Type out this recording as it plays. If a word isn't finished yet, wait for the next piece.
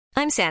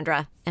I'm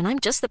Sandra, and I'm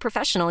just the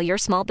professional your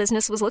small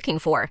business was looking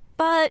for.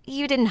 But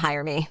you didn't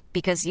hire me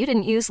because you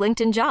didn't use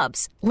LinkedIn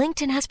Jobs.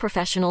 LinkedIn has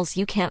professionals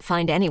you can't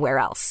find anywhere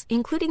else,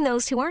 including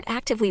those who aren't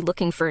actively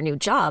looking for a new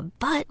job,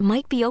 but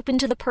might be open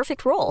to the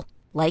perfect role,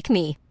 like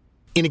me.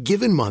 In a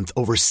given month,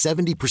 over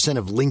 70%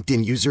 of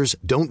LinkedIn users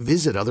don't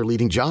visit other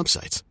leading job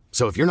sites.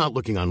 So if you're not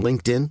looking on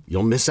LinkedIn,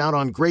 you'll miss out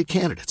on great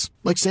candidates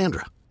like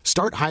Sandra.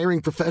 Start hiring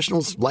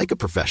professionals like a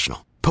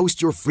professional.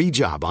 Post your free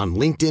job on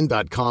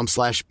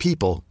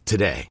linkedin.com/people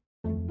today.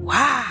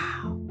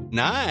 Wow.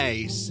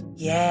 Nice.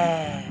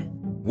 Yeah.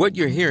 What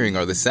you're hearing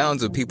are the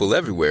sounds of people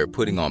everywhere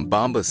putting on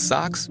Bombas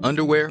socks,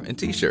 underwear, and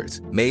T-shirts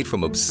made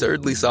from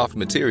absurdly soft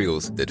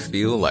materials that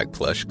feel like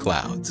plush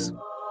clouds.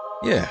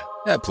 Yeah,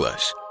 that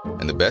plush.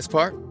 And the best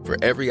part? For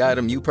every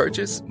item you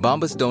purchase,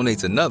 Bombas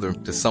donates another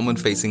to someone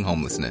facing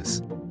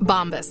homelessness.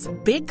 Bombas.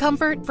 Big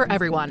comfort for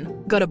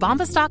everyone. Go to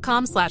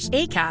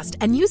bombas.com/ACAST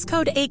and use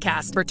code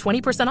ACAST for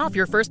 20% off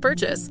your first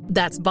purchase.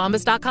 That's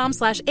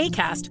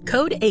bombas.com/ACAST.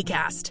 Code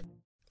ACAST.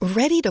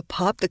 Ready to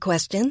pop the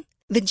question?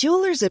 The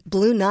jewelers at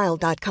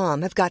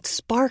BlueNile.com have got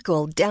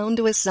sparkle down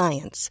to a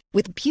science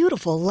with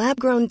beautiful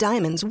lab-grown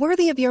diamonds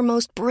worthy of your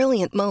most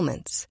brilliant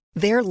moments.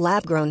 Their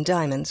lab-grown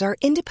diamonds are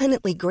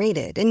independently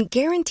graded and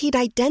guaranteed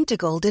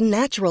identical to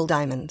natural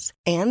diamonds,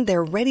 and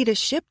they're ready to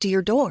ship to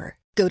your door.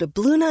 Go to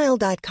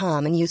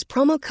BlueNile.com and use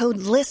promo code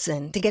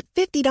LISTEN to get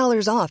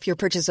 $50 off your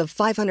purchase of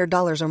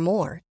 $500 or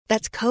more.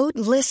 That's code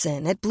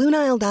LISTEN at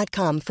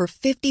BlueNile.com for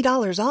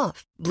 $50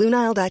 off.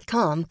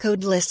 BlueNile.com,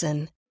 code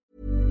LISTEN.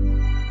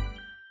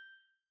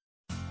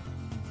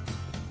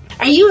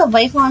 Are you a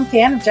lifelong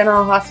fan of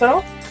General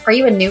Hospital? Are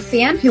you a new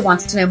fan who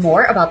wants to know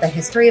more about the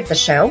history of the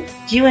show?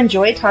 Do you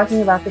enjoy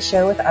talking about the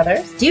show with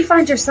others? Do you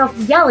find yourself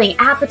yelling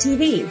at the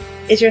TV?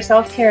 Is your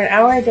self-care an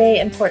hour a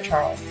day in Port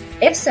Charles?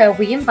 If so,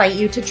 we invite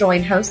you to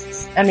join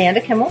hosts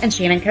Amanda Kimmel and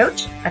Shannon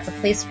Coach at the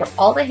place where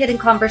all the hidden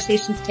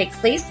conversations take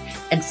place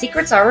and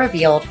secrets are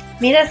revealed.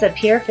 Meet us at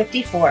Pier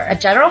 54, a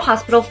General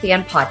Hospital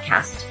fan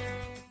podcast.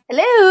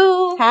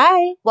 Hello.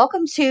 Hi.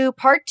 Welcome to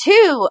part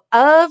 2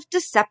 of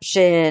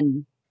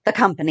Deception, the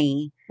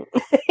company.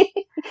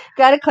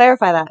 Got to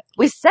clarify that.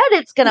 We said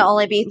it's going to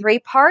only be 3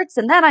 parts,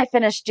 and then I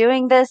finished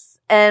doing this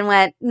and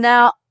went,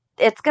 no,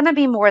 it's going to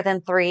be more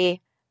than 3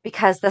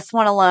 because this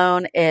one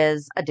alone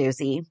is a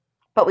doozy.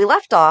 But we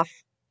left off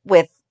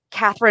with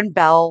Catherine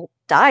Bell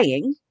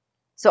dying.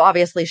 So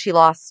obviously she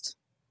lost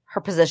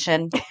her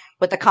position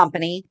with the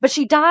company. But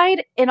she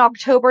died in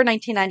October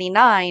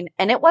 1999.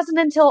 And it wasn't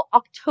until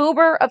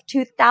October of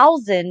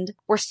 2000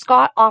 where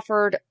Scott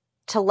offered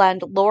to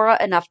lend Laura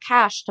enough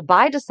cash to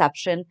buy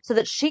Deception so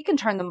that she can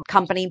turn the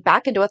company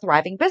back into a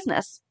thriving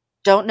business.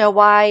 Don't know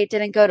why it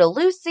didn't go to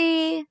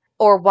Lucy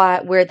or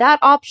where that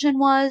option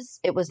was.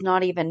 It was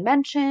not even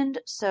mentioned.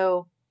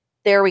 So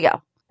there we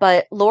go.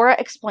 But Laura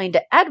explained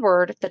to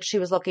Edward that she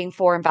was looking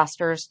for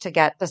investors to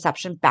get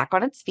Deception back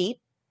on its feet.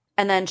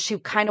 And then she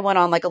kind of went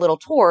on like a little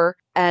tour.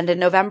 And in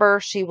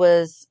November, she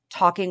was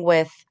talking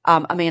with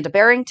Amanda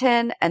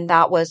Barrington. And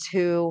that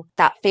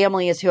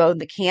family is who owned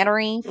the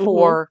cannery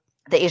for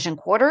the Asian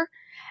Quarter.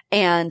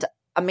 And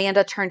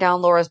Amanda turned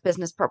down Laura's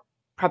business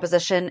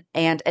proposition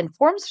and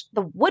informs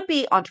the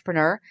would-be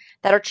entrepreneur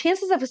that her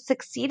chances of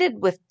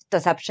succeeded with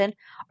Deception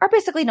are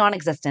basically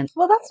non-existent.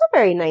 Well, that's not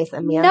very nice,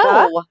 Amanda.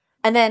 No.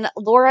 And then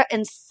Laura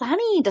and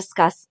Sunny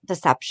discuss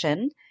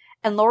Deception.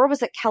 And Laura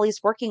was at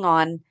Kelly's working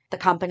on the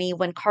company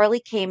when Carly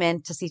came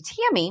in to see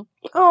Tammy.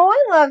 Oh,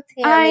 I love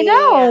Tammy. I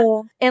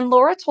know. And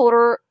Laura told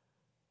her,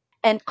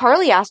 and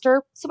Carly asked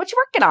her, so what you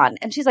working on?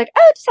 And she's like,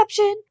 oh,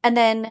 Deception. And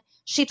then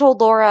she told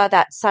Laura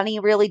that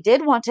Sunny really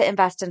did want to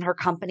invest in her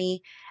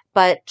company,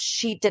 but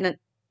she didn't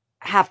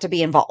have to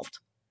be involved.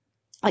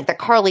 Like that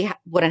Carly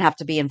wouldn't have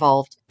to be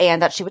involved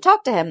and that she would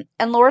talk to him.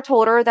 And Laura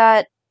told her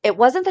that it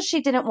wasn't that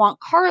she didn't want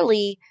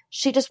Carly,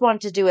 she just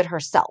wanted to do it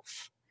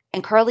herself.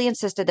 And Carly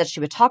insisted that she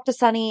would talk to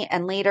Sunny.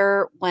 And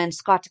later, when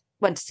Scott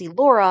went to see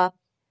Laura,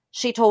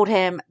 she told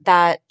him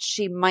that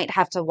she might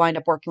have to wind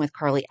up working with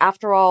Carly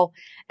after all.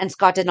 And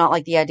Scott did not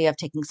like the idea of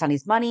taking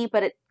Sunny's money,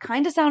 but it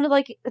kind of sounded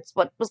like it's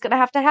what was going to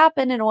have to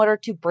happen in order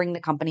to bring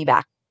the company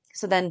back.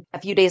 So then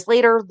a few days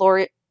later,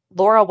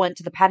 Laura went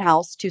to the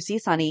penthouse to see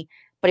Sunny,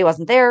 but he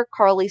wasn't there.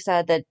 Carly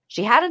said that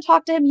she hadn't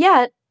talked to him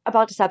yet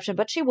about Deception,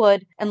 but she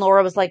would. And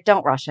Laura was like,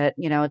 don't rush it.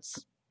 You know,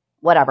 it's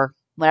whatever,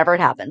 whenever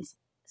it happens.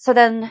 So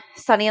then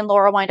Sunny and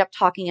Laura wind up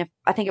talking,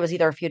 I think it was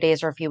either a few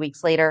days or a few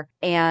weeks later,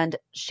 and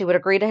she would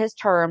agree to his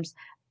terms,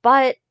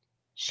 but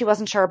she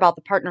wasn't sure about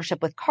the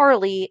partnership with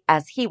Carly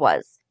as he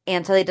was.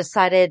 And so they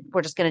decided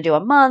we're just going to do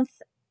a month,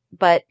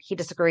 but he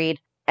disagreed.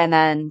 And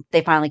then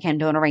they finally came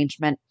to an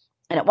arrangement.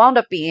 And it wound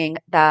up being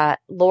that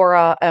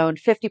Laura owned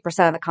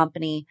 50% of the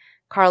company,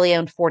 Carly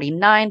owned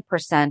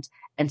 49%,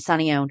 and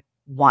Sunny owned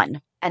 1%.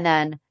 And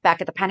then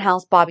back at the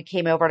penthouse, Bobby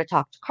came over to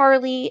talk to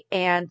Carly,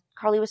 and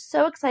Carly was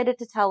so excited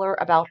to tell her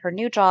about her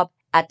new job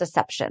at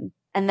Deception.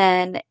 And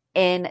then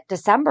in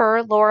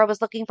December, Laura was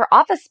looking for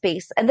office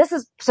space. And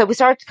so we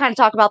started to kind of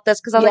talk about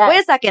this because I was like, wait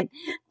a second,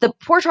 the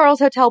Port Charles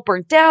Hotel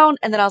burnt down.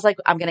 And then I was like,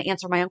 I'm going to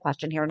answer my own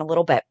question here in a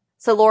little bit.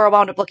 So Laura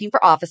wound up looking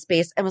for office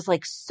space and was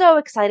like so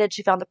excited.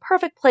 She found the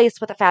perfect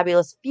place with a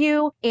fabulous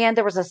view. And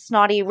there was a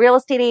snotty real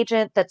estate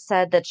agent that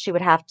said that she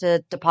would have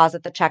to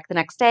deposit the check the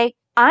next day.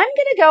 I'm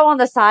going to go on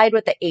the side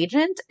with the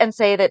agent and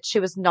say that she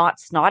was not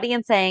snotty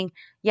and saying,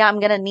 yeah, I'm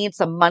going to need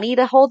some money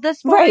to hold this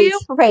for you.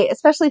 Right.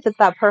 Especially if it's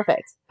that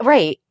perfect.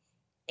 Right.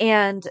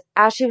 And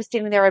as she was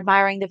standing there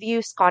admiring the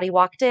view, Scotty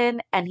walked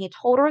in and he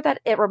told her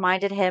that it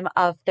reminded him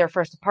of their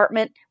first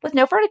apartment with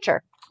no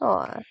furniture.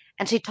 Aww.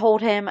 And she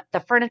told him the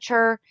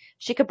furniture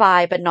she could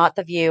buy, but not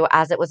the view,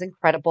 as it was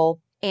incredible.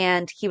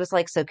 And he was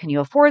like, so can you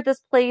afford this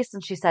place?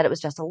 And she said it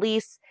was just a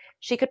lease.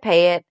 She could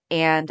pay it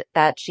and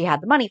that she had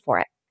the money for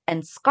it.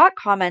 And Scott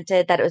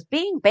commented that it was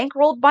being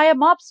bankrolled by a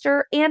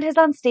mobster and his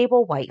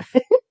unstable wife.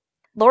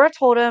 Laura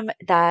told him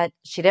that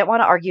she didn't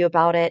want to argue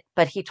about it,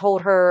 but he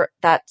told her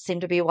that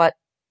seemed to be what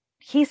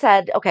he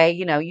said. Okay,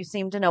 you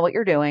seem to know what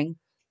you're doing.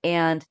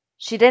 And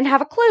she didn't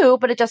have a clue,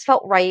 but it just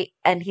felt right.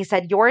 And he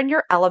said, you're in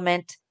your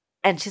element.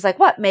 And she's like,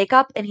 what,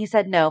 makeup? And he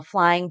said, no,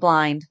 flying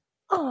blind.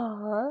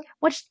 Aww.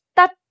 Which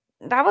that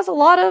was a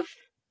lot of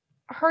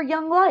her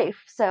young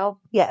life. So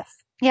yes.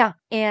 Yeah.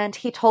 And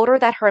he told her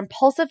that her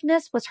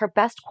impulsiveness was her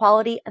best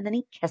quality. And then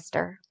he kissed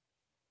her.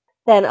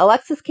 Then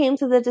Alexis came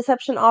to the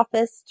deception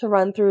office to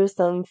run through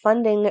some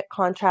funding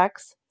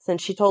contracts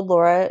since she told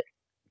Laura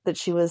that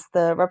she was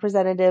the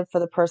representative for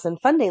the person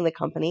funding the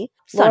company.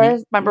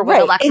 Sonny. Remember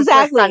when Alexis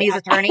was Sonny's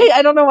attorney?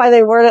 I don't know why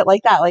they word it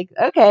like that. Like,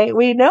 okay,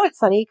 we know it's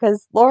Sonny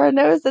because Laura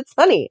knows it's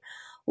Sonny.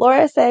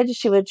 Laura said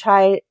she would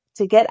try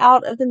to get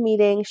out of the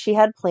meeting she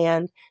had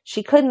planned.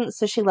 She couldn't,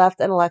 so she left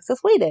and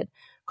Alexis waited.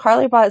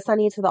 Carly brought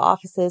Sonny to the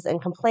offices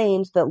and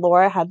complained that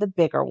Laura had the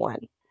bigger one.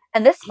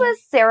 And this was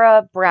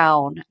Sarah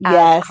Brown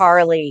as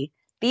Carly.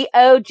 The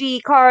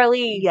OG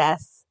Carly.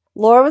 Yes.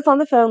 Laura was on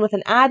the phone with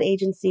an ad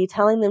agency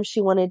telling them she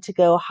wanted to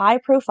go high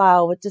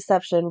profile with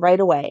deception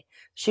right away.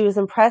 She was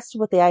impressed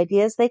with the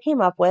ideas they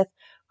came up with.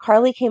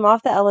 Carly came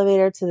off the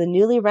elevator to the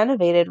newly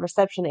renovated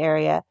reception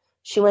area.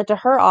 She went to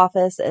her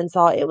office and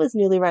saw it was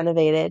newly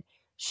renovated.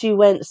 She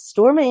went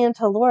storming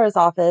into Laura's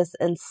office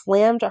and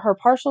slammed her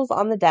partials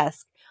on the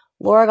desk.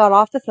 Laura got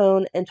off the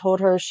phone and told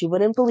her she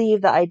wouldn't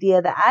believe the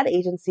idea the ad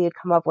agency had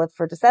come up with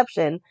for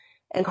deception.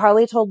 And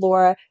Carly told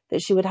Laura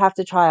that she would have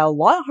to try a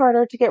lot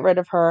harder to get rid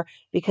of her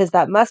because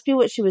that must be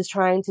what she was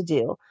trying to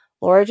do.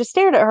 Laura just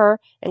stared at her,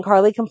 and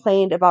Carly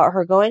complained about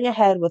her going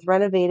ahead with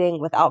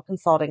renovating without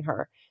consulting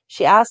her.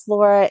 She asked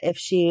Laura if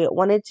she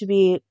wanted to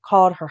be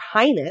called Her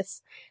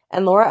Highness,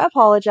 and Laura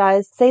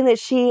apologized, saying that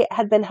she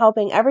had been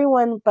helping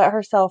everyone but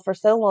herself for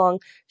so long,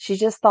 she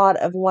just thought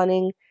of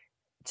wanting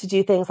to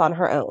do things on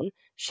her own.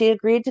 She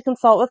agreed to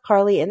consult with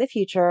Carly in the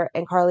future,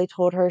 and Carly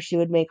told her she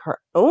would make her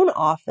own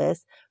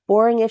office,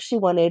 boring if she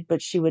wanted,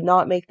 but she would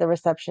not make the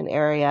reception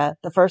area.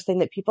 The first thing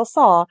that people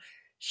saw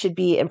should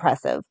be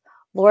impressive.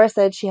 Laura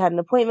said she had an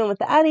appointment with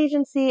the ad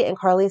agency, and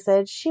Carly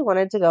said she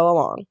wanted to go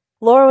along.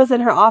 Laura was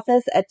in her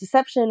office at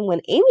deception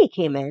when Amy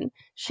came in.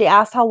 She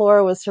asked how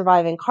Laura was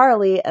surviving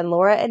Carly, and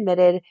Laura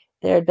admitted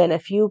there had been a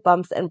few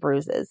bumps and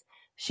bruises.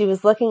 She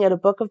was looking at a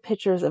book of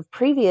pictures of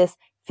previous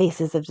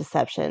faces of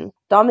deception,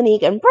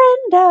 Dominique and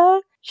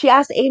Brenda. She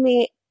asked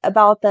Amy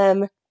about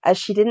them as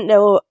she didn't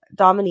know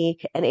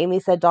Dominique, and Amy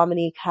said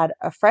Dominique had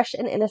a fresh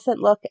and innocent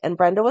look and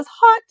Brenda was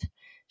hot.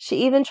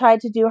 She even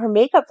tried to do her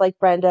makeup like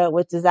Brenda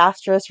with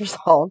disastrous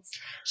results.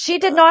 She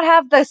did not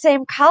have the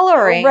same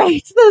coloring.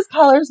 Right, those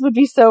colors would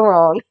be so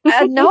wrong.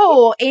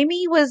 No,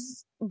 Amy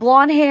was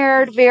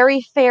blonde-haired,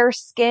 very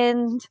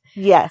fair-skinned.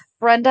 Yes.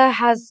 Brenda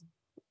has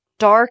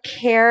dark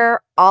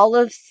hair,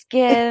 olive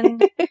skin.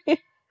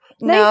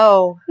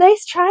 No.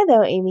 Nice try,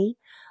 though, Amy.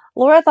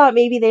 Laura thought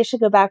maybe they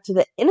should go back to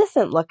the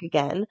innocent look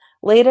again.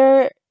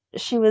 Later,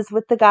 she was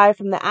with the guy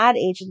from the ad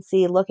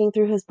agency looking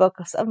through his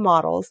books of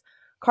models.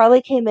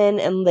 Carly came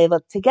in and they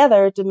looked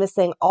together,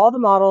 dismissing all the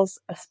models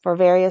for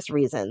various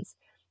reasons.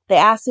 They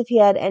asked if he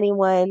had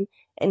anyone,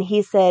 and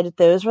he said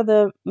those were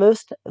the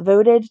most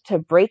voted to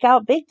break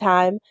out big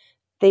time.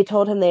 They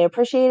told him they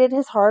appreciated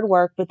his hard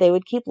work, but they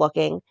would keep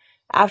looking.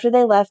 After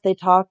they left, they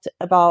talked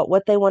about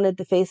what they wanted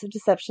the face of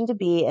deception to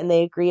be, and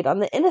they agreed on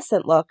the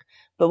innocent look.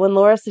 But when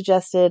Laura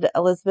suggested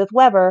Elizabeth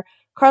Weber,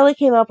 Carly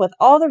came up with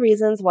all the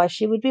reasons why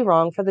she would be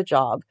wrong for the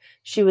job.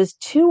 She was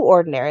too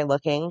ordinary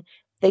looking.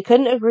 They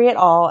couldn't agree at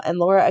all, and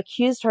Laura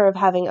accused her of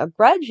having a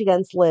grudge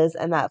against Liz,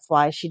 and that's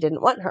why she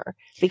didn't want her.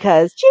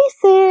 Because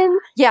Jason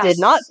did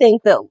not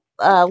think that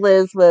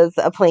Liz was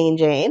a plain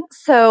Jane.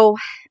 So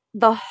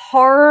the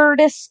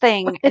hardest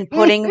thing in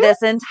putting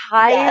this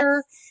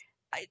entire...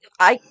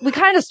 we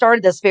kind of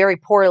started this very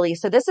poorly.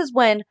 So this is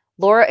when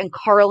Laura and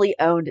Carly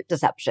owned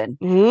Deception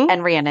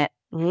and ran it.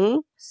 Mm-hmm.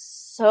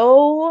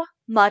 So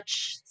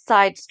much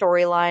side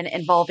storyline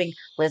involving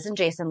Liz and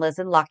Jason, Liz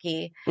and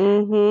Lucky,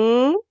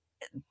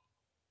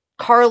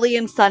 Carly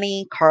and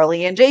Sonny,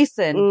 Carly and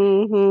Jason,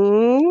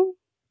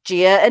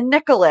 Gia and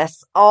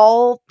Nicholas,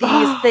 all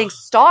these things.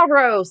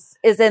 Stavros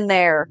is in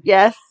there.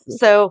 Yes.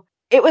 So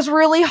it was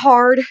really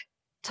hard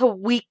to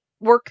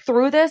work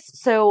through this.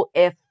 So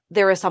if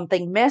there is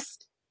something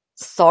missed,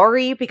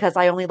 sorry, because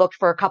I only looked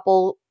for a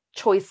couple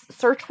choice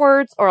search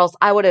words, or else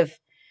it would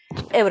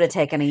have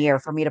taken a year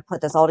for me to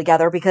put this all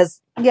together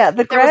because there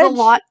was a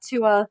lot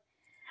to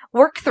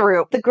work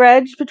through. The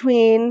grudge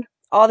between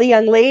all the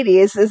young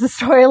ladies is a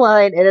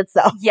storyline in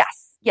itself.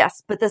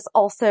 Yes, but this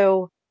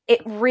also,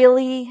 it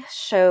really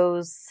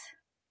shows,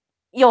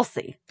 you'll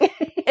see.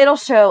 It'll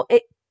show,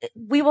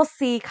 we will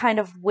see kind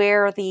of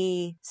where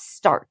the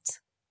start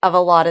of a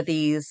lot of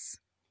these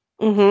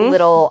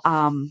little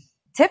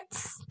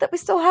tips that we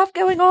still have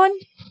going on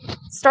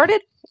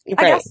started,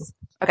 I guess.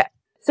 Okay.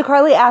 So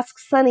Carly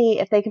asks Sonny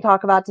if they can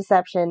talk about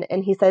deception,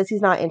 and he says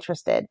he's not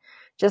interested.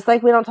 Just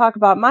like we don't talk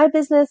about my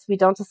business, we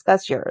don't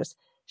discuss yours.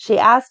 She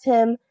asked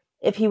him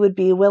if he would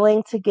be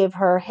willing to give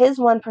her his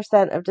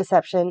 1% of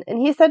deception, and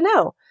he said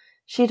no.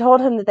 She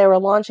told him that they were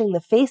launching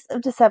the face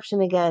of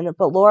deception again,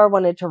 but Laura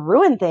wanted to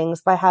ruin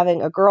things by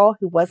having a girl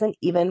who wasn't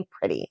even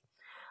pretty.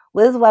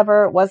 Liz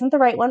Weber wasn't the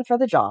right one for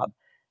the job.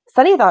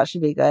 Sonny thought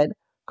she'd be good.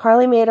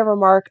 Carly made a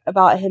remark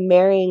about him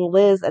marrying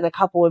Liz in a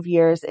couple of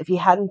years if he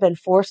hadn't been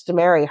forced to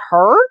marry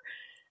her.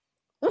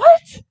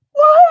 What?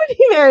 Why would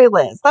he marry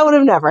Liz? That would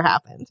have never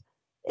happened.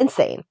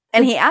 Insane.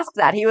 And he asked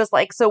that. He was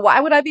like, so why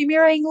would I be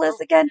marrying Liz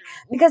again?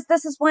 Because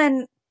this is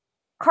when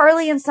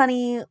Carly and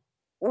Sonny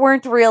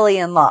weren't really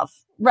in love.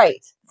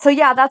 Right. So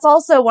yeah, that's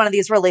also one of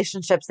these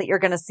relationships that you're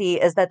going to see,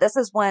 is that this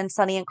is when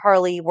Sonny and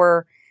Carly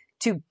were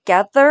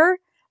together,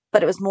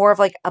 but it was more of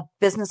like a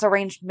business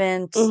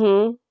arrangement,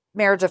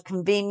 marriage of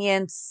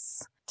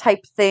convenience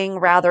type thing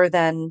rather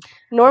than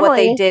what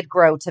they did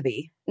grow to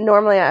be.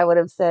 Normally, I would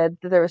have said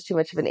that there was too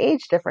much of an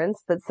age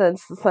difference, but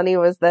since Sonny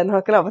was then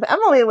hooking up with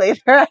Emily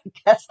later, I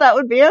guess that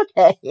would be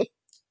okay.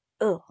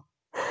 Ugh.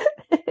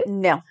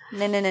 No.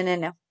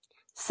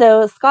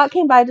 So Scott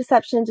came by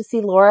Deception to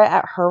see Laura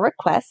at her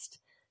request.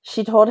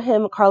 She told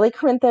him Carly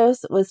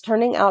Corinthos was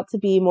turning out to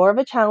be more of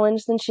a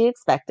challenge than she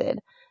expected.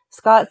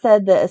 Scott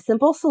said that a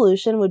simple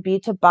solution would be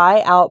to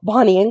buy out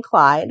Bonnie and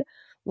Clyde.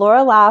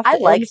 Laura laughed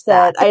and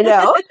said, I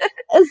know,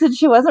 and said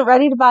she wasn't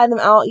ready to buy them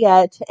out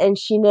yet, and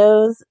she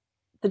knows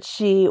that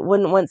she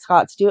wouldn't want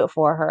Scott to do it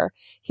for her.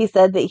 He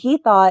said that he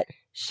thought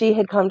she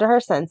had come to her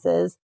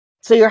senses.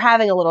 So you're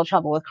having a little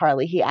trouble with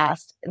Carly, he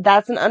asked.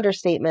 That's an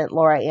understatement,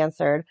 Laura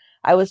answered.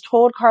 I was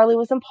told Carly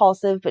was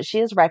impulsive, but she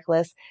is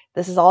reckless.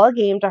 This is all a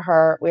game to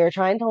her. We are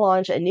trying to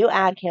launch a new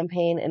ad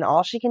campaign, and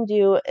all she can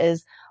do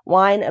is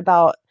whine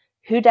about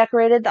who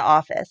decorated the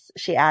office,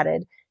 she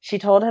added. She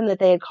told him that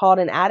they had called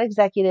an ad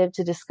executive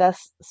to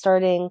discuss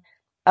starting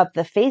up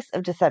the Face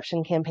of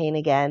Deception campaign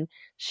again.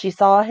 She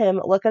saw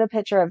him look at a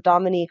picture of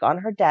Dominique on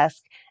her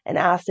desk and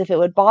asked if it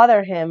would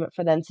bother him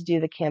for them to do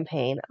the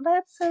campaign.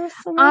 That's so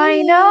sweet.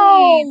 I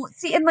know.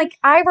 See, and like,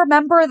 I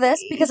remember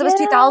this because it was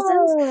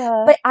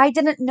 2000s, but I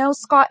didn't know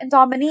Scott and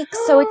Dominique,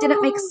 so it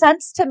didn't make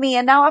sense to me.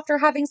 And now after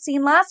having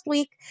seen last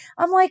week,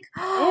 I'm like,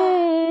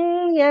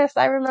 yes,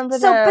 I remember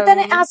so, them. But then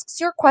it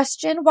asks your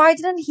question, why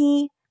didn't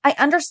he, I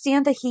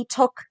understand that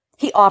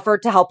he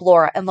offered to help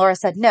Laura, and Laura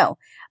said no,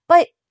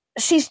 but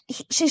she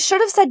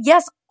should have said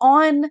yes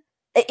on,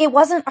 it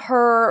wasn't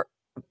her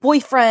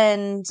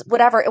boyfriend,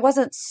 whatever. It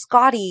wasn't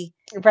Scotty.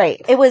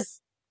 Right. It was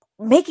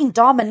making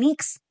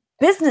Dominique's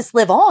business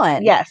live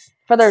on. Yes.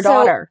 For their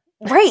daughter.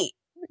 Right.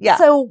 Yeah.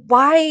 So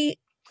why,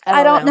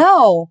 I don't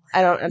know.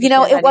 I don't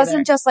understand it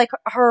wasn't just like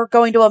her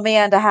going to a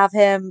man to have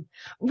him.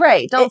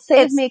 Right. Don't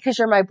save me because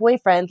you're my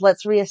boyfriend.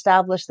 Let's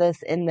reestablish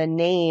this in the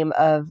name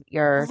of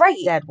your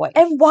dead wife.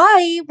 And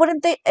why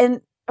wouldn't they,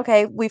 and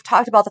okay, we've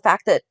talked about the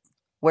fact that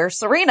where's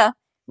Serena?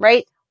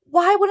 Right.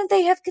 Why wouldn't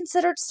they have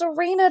considered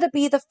Serena to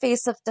be the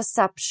face of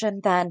deception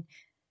then?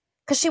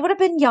 Because she would have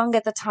been young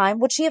at the time.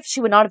 Would she have?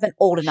 She would not have been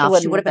old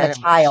enough. She would have been a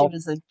child.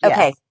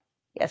 Okay.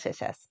 Yes.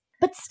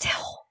 But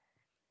still.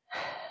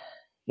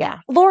 Yeah.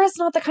 Laura's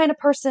not the kind of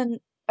person.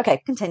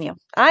 Okay, continue.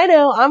 I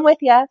know. I'm with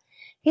you.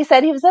 He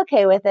said he was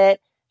okay with it.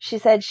 She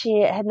said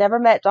she had never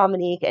met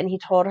Dominique, and he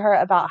told her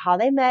about how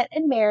they met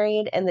and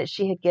married and that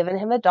she had given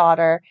him a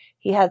daughter.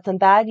 He had some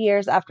bad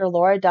years after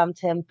Laura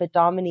dumped him, but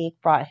Dominique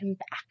brought him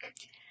back.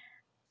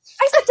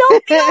 I still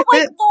feel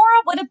like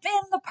Laura would have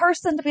been the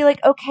person to be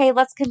like, okay,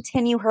 let's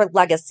continue her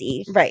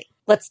legacy. Right.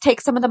 Let's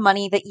take some of the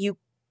money that you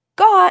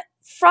got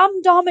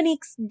from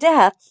Dominique's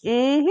death.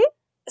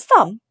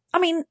 Mm-hmm. I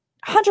mean,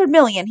 100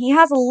 million. He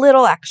has a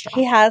little extra.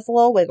 He has a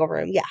little wiggle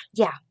room. Yeah.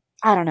 Yeah.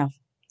 I don't know.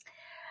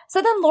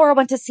 So then Laura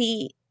went to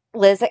see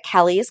Liz at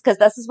Kelly's because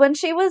this is when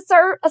she was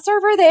a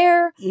server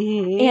there.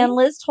 Mm-hmm. And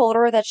Liz told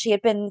her that she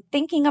had been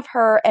thinking of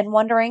her and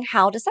wondering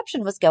how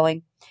Deception was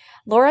going.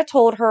 Laura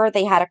told her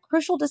they had a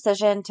crucial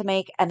decision to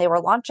make and they were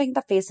launching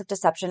the Face of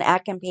Deception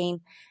ad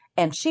campaign,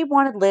 and she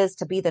wanted Liz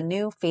to be the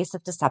new Face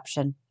of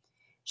Deception.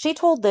 She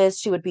told Liz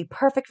she would be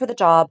perfect for the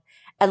job,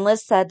 and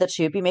Liz said that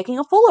she would be making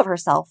a fool of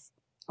herself.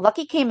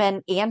 Lucky came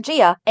in and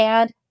Gia,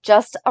 and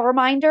just a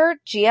reminder,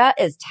 Gia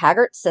is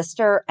Taggart's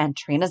sister and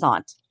Trina's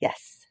aunt.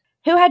 Yes.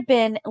 Who had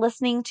been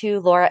listening to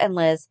Laura and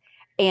Liz,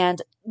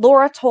 and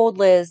Laura told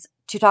Liz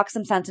to talk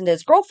some sense into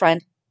his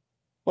girlfriend.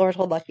 Laura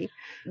told Lucky.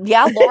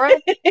 Yeah,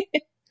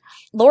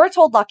 Laura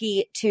told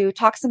Lucky to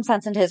talk some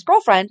sense into his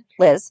girlfriend,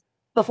 Liz,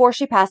 before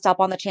she passed up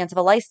on the chance of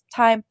a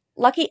lifetime.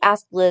 Lucky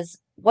asked Liz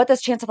what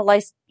this chance of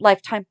a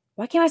lifetime,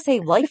 why can't I say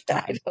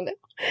lifetime? I don't know.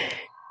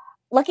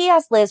 Lucky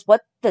asked Liz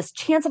what this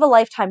chance of a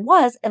lifetime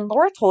was, and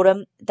Laura told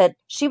him that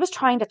she was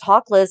trying to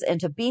talk Liz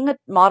into being a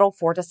model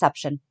for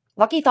deception.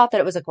 Lucky thought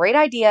that it was a great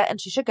idea and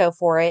she should go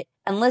for it,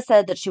 and Liz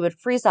said that she would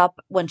freeze up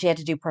when she had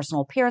to do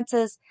personal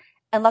appearances,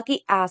 and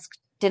Lucky asked,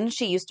 didn't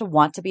she used to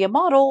want to be a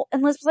model?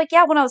 And Liz was like,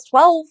 yeah, when I was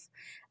 12,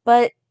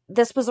 but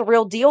this was a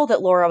real deal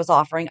that Laura was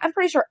offering. I'm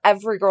pretty sure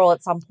every girl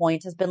at some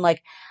point has been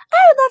like, I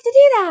would love to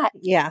do that.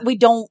 Yeah. We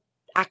don't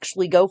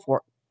actually go for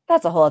it.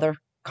 That's a whole other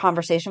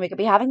conversation we could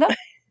be having though.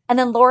 And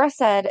then Laura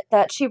said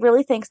that she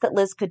really thinks that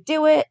Liz could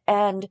do it.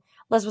 And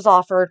Liz was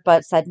offered,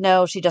 but said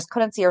no, she just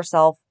couldn't see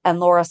herself. And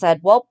Laura said,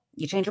 well,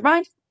 you change your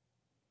mind?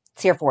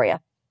 It's here for you.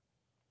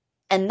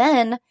 And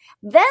then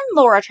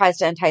Laura tries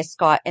to entice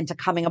Scott into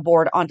coming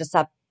aboard on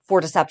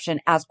for deception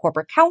as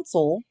corporate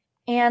counsel.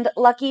 And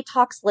Lucky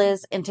talks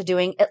Liz into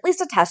doing at least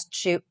a test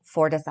shoot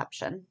for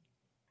deception.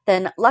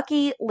 Then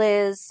Lucky,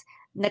 Liz,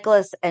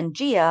 Nicholas, and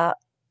Gia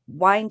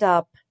wind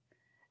up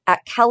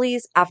at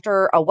Kelly's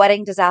after a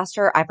wedding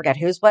disaster. I forget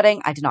whose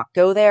wedding. I did not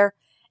go there.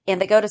 And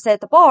they go to sit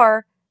at the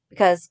bar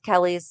because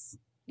Kelly's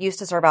used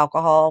to serve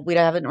alcohol. We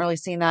haven't really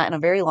seen that in a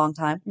very long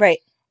time. Right.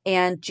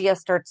 And Gia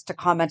starts to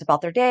comment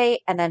about their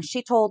day. And then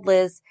she told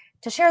Liz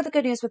to share the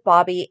good news with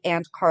Bobby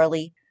and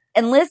Carly.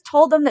 And Liz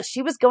told them that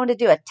she was going to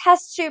do a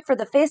test shoot for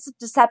the Face of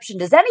Deception.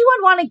 Does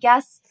anyone want to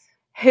guess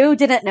who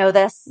didn't know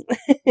this?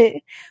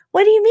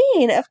 What do you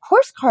mean? Of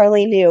course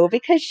Carly knew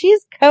because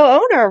she's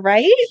co-owner,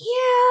 right?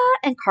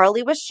 Yeah. And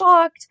Carly was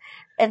shocked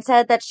and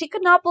said that she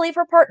could not believe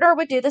her partner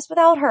would do this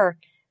without her.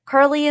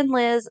 Carly and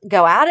Liz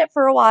go at it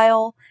for a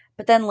while,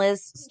 but then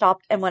Liz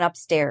stopped and went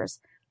upstairs.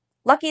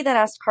 Lucky then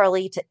asked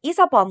Carly to ease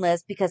up on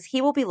Liz because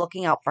he will be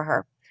looking out for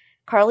her.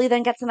 Carly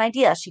then gets an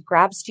idea. She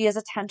grabs Gia's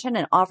attention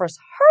and offers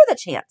her the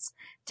chance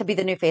to be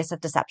the new Face of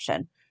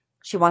Deception.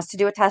 She wants to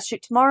do a test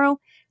shoot tomorrow.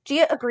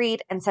 Gia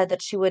agreed and said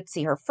that she would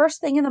see her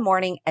first thing in the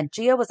morning, and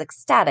Gia was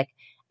ecstatic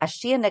as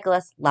she and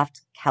Nicholas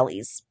left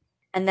Kelly's.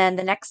 And then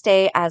the next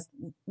day, as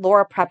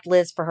Laura prepped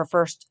Liz for her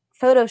first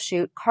photo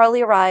shoot,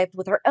 Carly arrived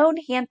with her own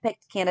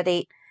hand-picked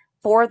candidate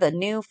for the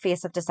new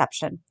Face of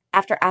Deception.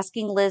 After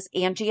asking Liz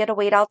and Gia to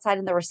wait outside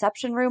in the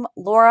reception room,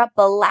 Laura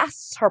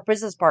blasts her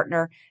business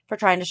partner for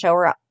trying to show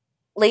her up.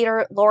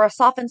 Later, Laura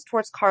softens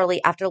towards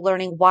Carly after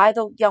learning why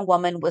the young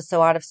woman was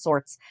so out of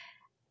sorts.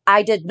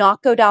 I did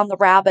not go down the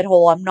rabbit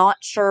hole. I'm not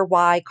sure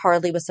why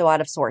Carly was so out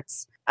of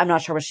sorts. I'm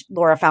not sure what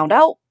Laura found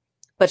out,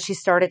 but she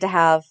started to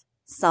have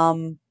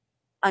some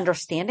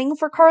understanding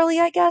for Carly,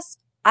 I guess.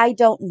 I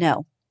don't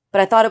know.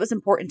 But I thought it was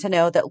important to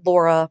know that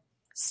Laura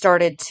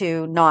started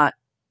to not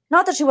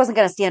that she wasn't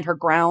going to stand her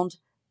ground,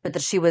 but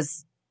that she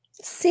was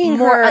seeing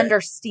more her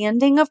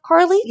understanding of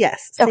Carly.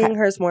 Yes, seeing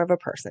her as more of a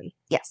person.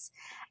 Yes.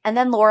 And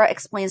then Laura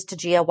explains to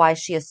Gia why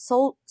she is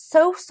so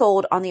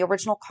sold on the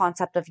original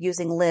concept of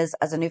using Liz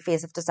as a new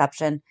Face of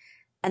Deception,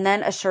 and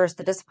then assures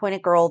the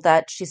disappointed girl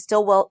that she's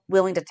still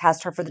willing to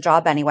test her for the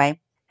job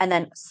anyway. And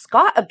then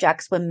Scott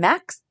objects when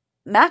Mac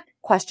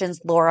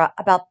questions Laura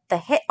about the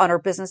hit on her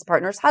business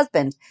partner's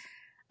husband.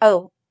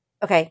 Oh,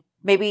 okay,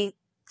 maybe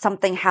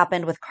something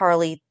happened with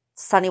Carly.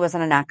 Sonny was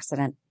in an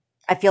accident.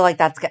 I feel like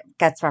that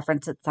gets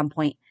referenced at some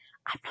point.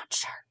 I'm not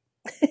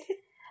sure.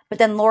 But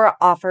then Laura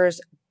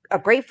offers a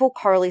grateful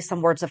Carly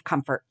some words of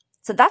comfort.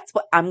 So that's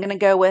what I'm going to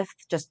go with,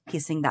 just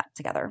piecing that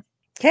together.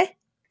 Okay.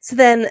 So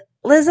then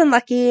Liz and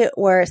Lucky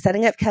were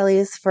setting up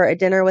Kelly's for a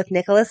dinner with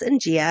Nicholas and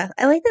Gia.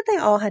 I like that they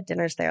all had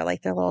dinners there,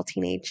 like their little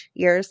teenage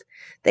years.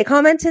 They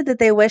commented that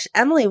they wish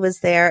Emily was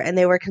there and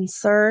they were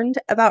concerned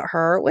about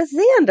her with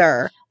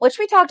Xander. Which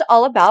we talked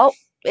all about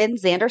in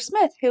Xander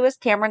Smith, who is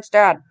Cameron's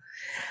dad.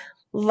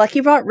 Lucky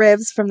brought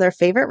ribs from their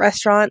favorite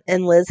restaurant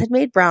and Liz had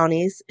made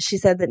brownies. She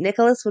said that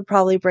Nicholas would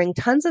probably bring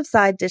tons of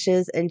side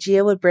dishes and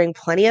Gia would bring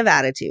plenty of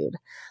attitude.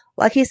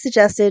 Lucky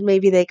suggested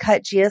maybe they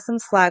cut Gia some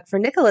slack for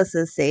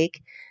Nicholas's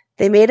sake.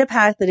 They made a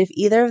pact that if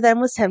either of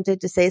them was tempted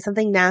to say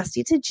something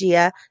nasty to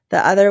Gia,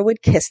 the other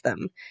would kiss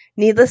them.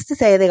 Needless to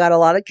say, they got a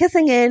lot of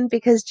kissing in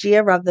because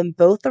Gia rubbed them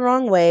both the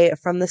wrong way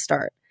from the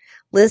start.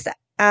 Liz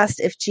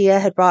asked if Gia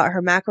had brought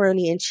her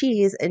macaroni and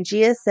cheese, and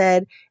Gia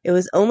said it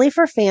was only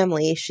for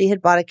family. She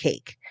had bought a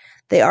cake.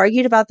 They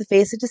argued about the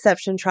Face of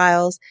Deception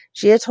trials.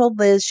 Gia told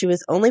Liz she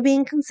was only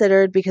being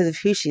considered because of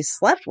who she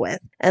slept with,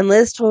 and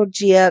Liz told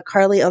Gia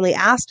Carly only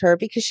asked her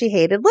because she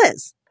hated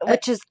Liz.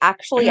 Which is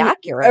actually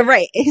accurate.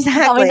 Right,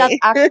 exactly. I mean, that's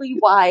actually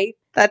why.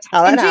 That's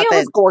how that happened. Gia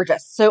was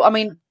gorgeous. So, I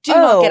mean, do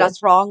not get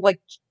us wrong. Like,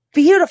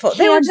 beautiful.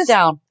 They were just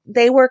down.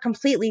 They were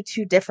completely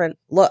two different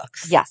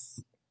looks.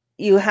 Yes.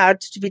 You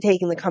had to be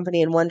taking the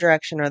company in one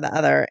direction or the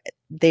other.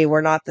 They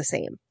were not the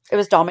same. It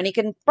was Dominique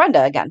and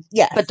Brenda again.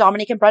 Yes. But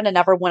Dominique and Brenda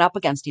never went up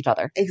against each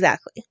other.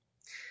 Exactly.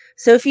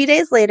 So a few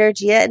days later,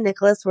 Gia and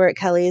Nicholas were at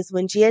Kelly's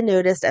when Gia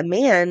noticed a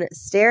man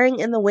staring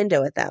in the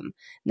window at them.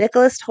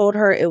 Nicholas told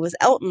her it was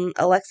Elton,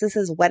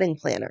 Alexis's wedding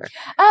planner.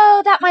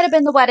 Oh, that might have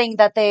been the wedding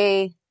that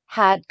they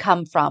had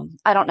come from.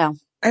 I don't know.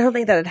 I don't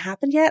think that had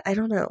happened yet. I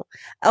don't know.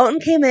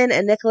 Elton came in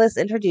and Nicholas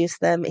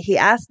introduced them. He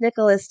asked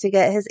Nicholas to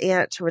get his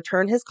aunt to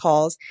return his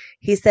calls.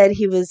 He said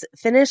he was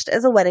finished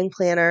as a wedding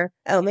planner.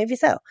 Oh, maybe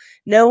so.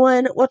 No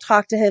one will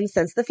talk to him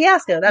since the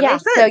fiasco. That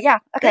makes sense. So yeah.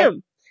 Okay.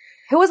 Boom.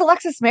 Who was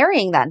Alexis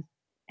marrying then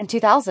in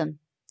 2000?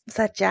 Is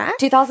that Jack?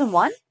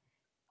 2001?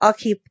 I'll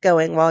keep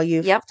going while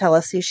you tell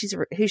us who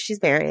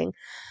she's marrying.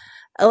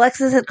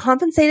 Alexis had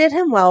compensated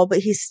him well, but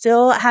he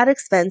still had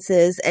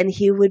expenses and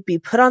he would be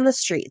put on the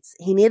streets.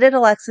 He needed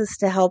Alexis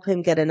to help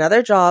him get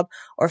another job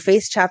or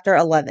face Chapter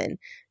 11.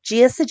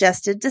 Gia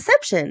suggested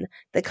deception,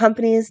 the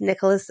company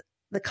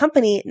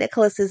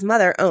Nicholas's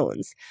mother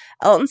owns.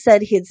 Elton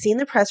said he had seen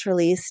the press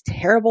release,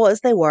 terrible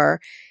as they were.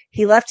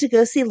 He left to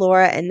go see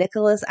Laura, and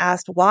Nicholas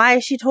asked why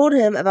she told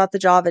him about the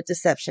job at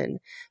Deception.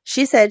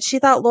 She said she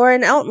thought Laura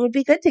and Elton would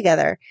be good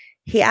together.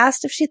 He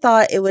asked if she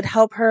thought it would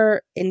help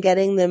her in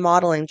getting the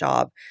modeling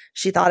job.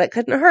 She thought it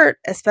couldn't hurt,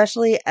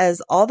 especially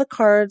as all the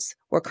cards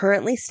were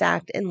currently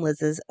stacked in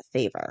Liz's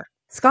favor.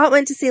 Scott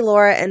went to see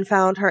Laura and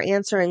found her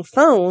answering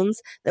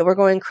phones that were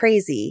going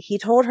crazy. He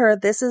told her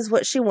this is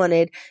what she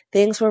wanted.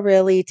 Things were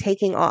really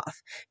taking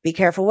off. Be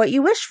careful what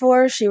you wish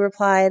for, she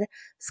replied.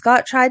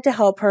 Scott tried to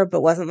help her,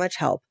 but wasn't much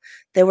help.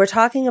 They were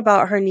talking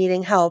about her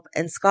needing help,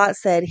 and Scott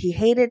said he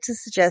hated to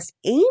suggest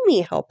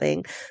Amy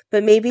helping,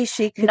 but maybe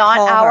she could Not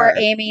call our her.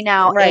 Amy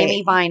now, Right.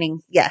 Amy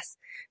Vining. Yes.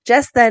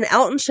 Just then,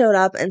 Elton showed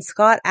up, and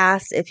Scott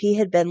asked if he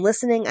had been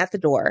listening at the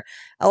door.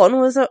 Elton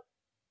was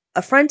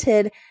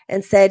affronted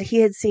and said he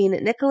had seen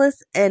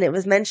Nicholas and it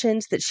was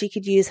mentioned that she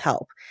could use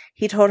help.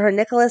 He told her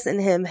Nicholas and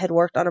him had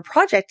worked on a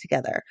project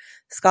together.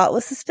 Scott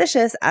was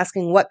suspicious,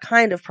 asking what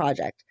kind of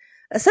project.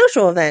 A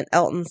social event,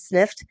 Elton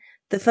sniffed.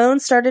 The phone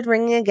started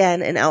ringing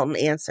again and Elton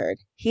answered.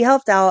 He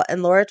helped out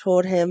and Laura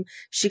told him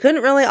she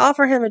couldn't really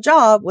offer him a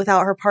job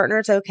without her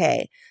partner's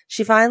okay.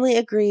 She finally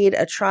agreed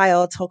a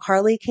trial till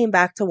Carly came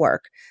back to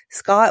work.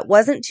 Scott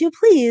wasn't too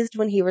pleased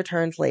when he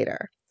returned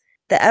later.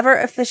 The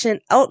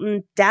ever-efficient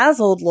Elton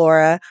dazzled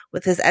Laura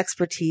with his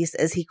expertise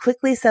as he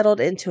quickly settled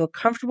into a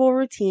comfortable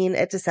routine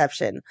at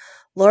Deception.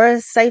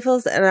 Laura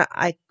stifles an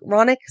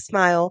ironic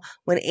smile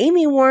when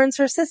Amy warns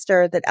her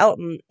sister that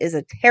Elton is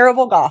a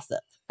terrible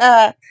gossip.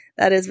 That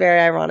is very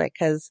ironic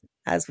because,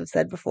 as we've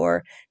said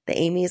before, the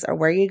Amys are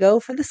where you go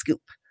for the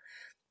scoop.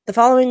 The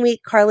following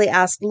week, Carly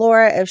asked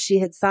Laura if she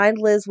had signed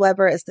Liz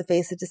Weber as the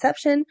face of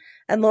Deception,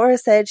 and Laura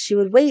said she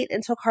would wait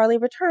until Carly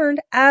returned,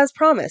 as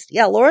promised.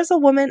 Yeah, Laura's a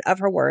woman of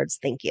her words.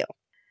 Thank you.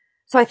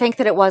 So I think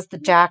that it was the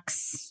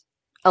Jax,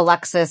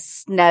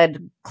 Alexis,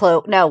 Ned,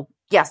 Chloe. No,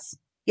 yes.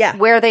 Yeah.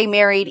 Where they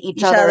married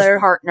each other's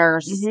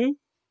partners. Mm-hmm.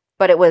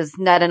 But it was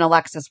Ned and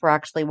Alexis were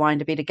actually wanting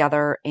to be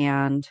together.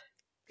 And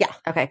yeah.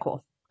 Okay,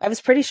 cool. I was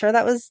pretty sure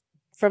that was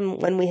from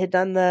when we had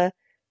done the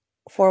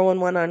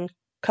 411 on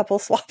couple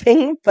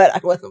swapping, but I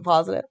wasn't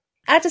positive.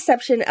 At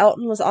Deception,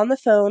 Elton was on the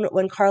phone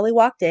when Carly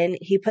walked in.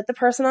 He put the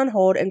person on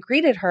hold and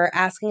greeted her,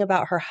 asking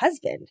about her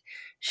husband.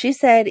 She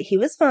said he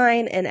was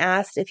fine and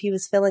asked if he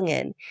was filling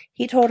in.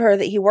 He told her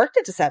that he worked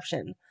at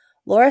Deception.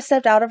 Laura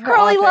stepped out of her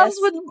Carly office. loves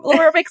when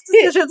Laura makes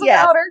decisions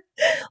about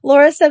her.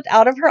 Laura stepped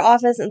out of her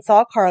office and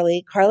saw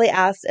Carly. Carly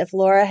asked if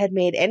Laura had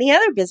made any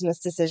other business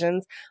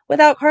decisions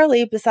without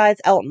Carly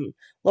besides Elton.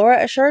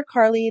 Laura assured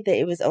Carly that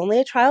it was only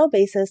a trial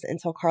basis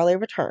until Carly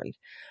returned.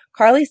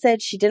 Carly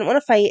said she didn't want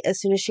to fight as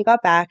soon as she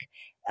got back.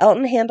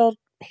 Elton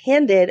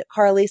handed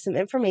Carly some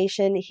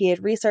information he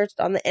had researched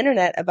on the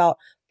internet about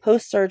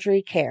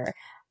post-surgery care.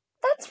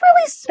 That's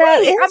really sweet.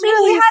 That is we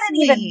really hadn't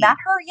sweet. even met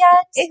her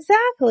yet.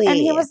 Exactly. And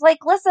he was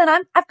like, listen,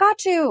 I've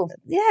got you.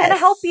 Yes. I'm going to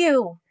help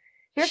you.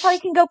 Here's how you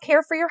can go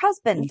care for your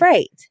husband.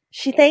 Right.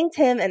 She thanked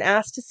him and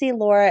asked to see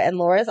Laura in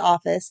Laura's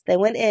office. They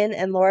went in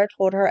and Laura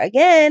told her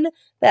again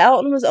that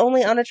Elton was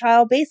only on a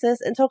trial basis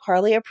until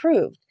Carly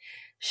approved.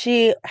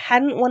 She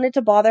hadn't wanted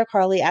to bother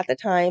Carly at the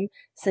time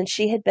since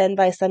she had been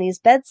by Sonny's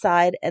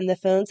bedside and the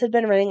phones had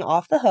been ringing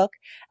off the hook.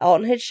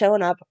 Elton had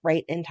shown up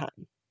right in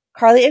time.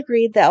 Carly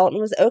agreed that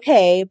Elton was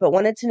okay, but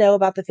wanted to know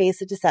about the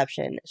face of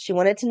Deception. She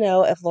wanted to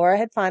know if Laura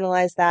had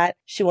finalized that.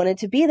 She wanted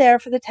to be there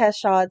for the test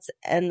shots,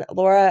 and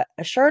Laura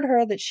assured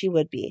her that she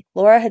would be.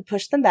 Laura had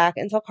pushed them back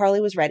until Carly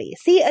was ready.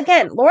 See,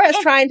 again, Laura is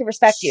trying to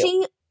respect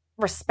you.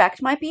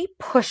 Respect might be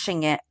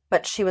pushing it,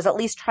 but she was at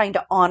least trying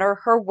to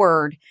honor her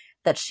word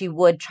that she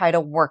would try to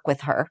work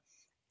with her.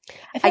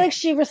 I feel like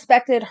she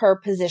respected her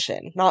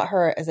position, not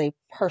her as a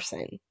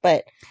person,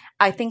 but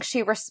I think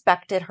she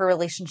respected her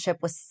relationship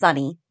with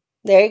Sonny.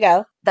 There you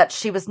go. That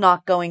she was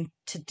not going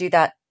to do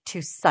that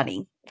to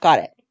Sonny. Got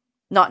it.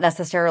 Not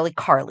necessarily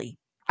Carly.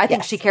 I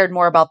think she cared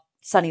more about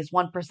Sonny's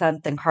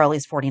 1% than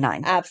Carly's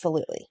 49%.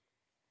 Absolutely.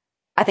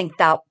 I think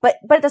that, but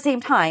at the same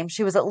time,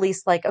 she was at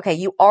least like, okay,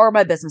 you are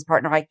my business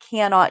partner. I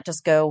cannot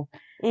just go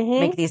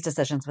make these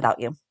decisions without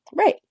you.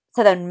 Right.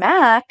 So then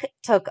Mac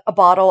took a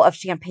bottle of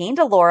champagne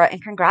to Laura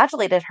and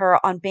congratulated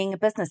her on being a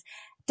business.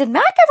 Did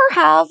Mac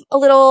ever have a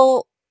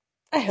little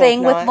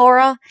thing with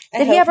Laura?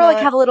 Did he ever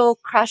have a little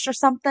crush or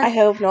something? I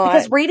hope not.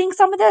 Because reading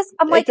some of this,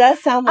 I'm like, it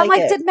does sound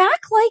like did Mac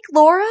like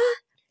Laura?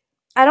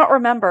 I don't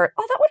remember.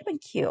 Oh, that would have been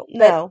cute.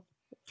 No.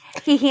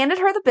 He handed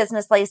her the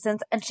business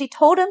license, and she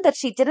told him that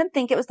she didn't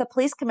think it was the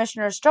police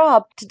commissioner's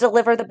job to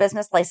deliver the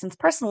business license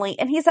personally,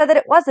 and he said that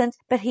it wasn't,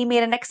 but he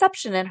made an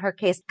exception in her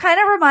case. Kind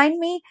of remind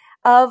me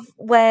of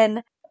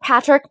when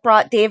Patrick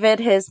brought David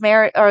his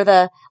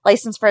the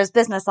license for his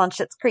business on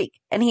Schitt's Creek,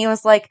 and he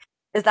was like,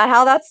 "Is that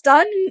how that's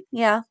done?"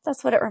 Yeah,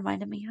 that's what it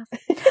reminded me of.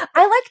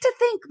 I like to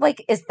think,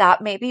 like, is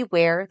that maybe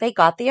where they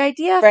got the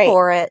idea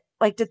for it?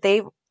 Like, did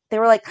they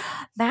were like,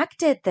 Mac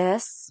did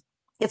this.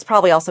 It's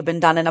probably also been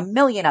done in a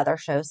million other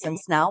shows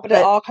since now. But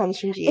it all comes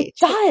from GH. It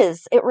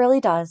does. It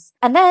really does.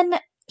 And then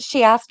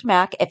she asked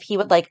Mac if he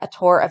would like a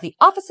tour of the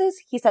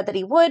offices. He said that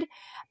he would,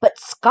 but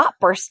Scott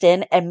burst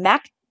in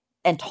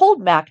and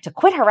told Mac to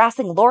quit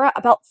harassing Laura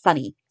about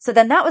Sonny. So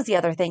then that was the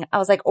other thing. I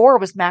was like, or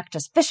was Mac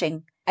just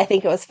fishing? I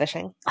think it was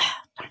fishing.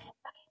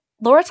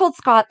 Laura told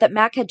Scott that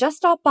Mac had just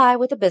stopped by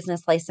with a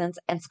business license,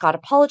 and Scott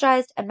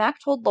apologized, and Mac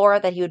told Laura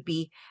that he would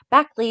be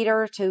back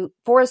later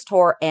for his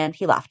tour, and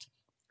he left.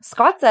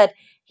 Scott said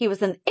he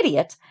was an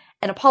idiot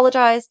and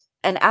apologized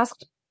and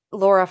asked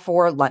Laura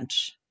for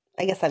lunch.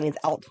 I guess that means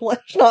out to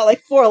lunch, not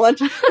like for lunch.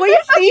 Will you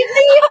feed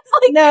me?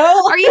 Like,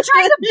 no. Are you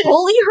trying to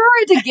bully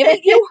her into giving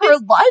you her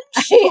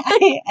lunch?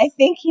 I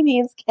think he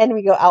means, can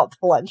we go out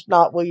to lunch,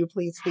 not will you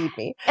please feed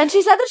me? And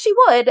she said that she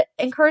would,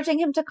 encouraging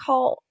him to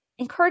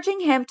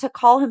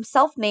call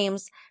himself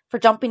names for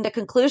jumping to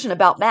conclusion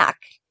about Mac.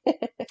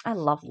 I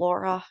love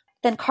Laura.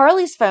 Then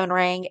Carly's phone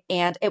rang,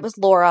 and it was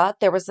Laura.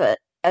 There was an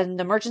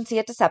emergency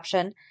at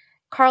Deception.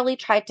 Carly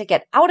tried to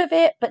get out of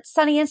it, but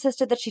Sonny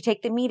insisted that she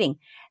take the meeting.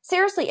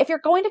 Seriously, if you're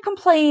going to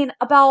complain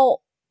about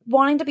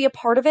wanting to be a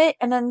part of it,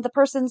 and then the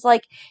person's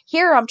like,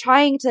 here, I'm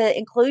trying to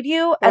include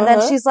you, and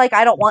then she's like,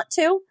 I don't want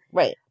to.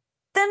 Right.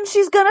 Then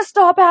she's going to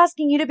stop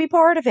asking you to be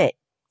part of it.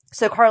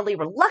 So Carly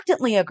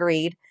reluctantly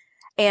agreed.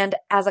 And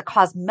as a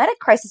cosmetic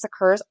crisis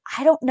occurs,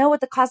 I don't know what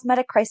the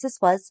cosmetic crisis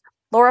was.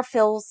 Laura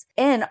fills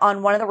in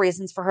on one of the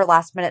reasons for her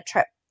last-minute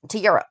trip to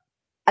Europe.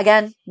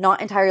 Again,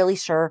 not entirely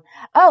sure.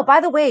 Oh,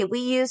 by the way, we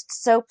used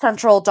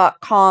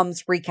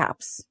SoapCentral.com's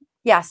recaps.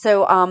 Yeah,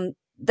 so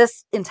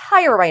this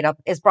entire write-up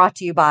is brought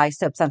to you by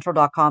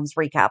SoapCentral.com's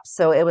recaps.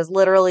 So it was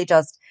literally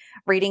just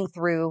reading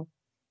through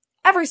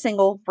every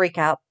single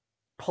recap,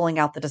 pulling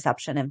out the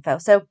deception info.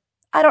 So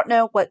I don't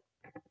know what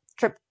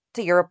trip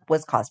to Europe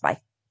was caused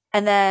by.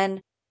 And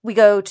then we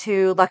go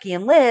to Lucky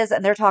and Liz,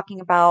 and they're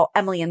talking about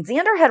Emily and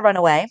Xander had run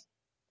away.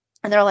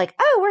 And they're like,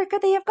 oh, where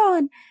could they have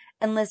gone?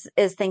 And Liz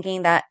is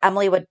thinking that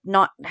Emily would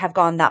not have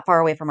gone that far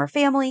away from her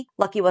family.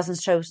 Lucky wasn't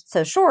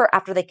so sure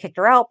after they kicked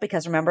her out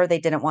because, remember, they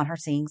didn't want her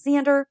seeing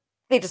Xander.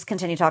 They just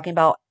continue talking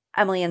about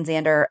Emily and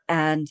Xander,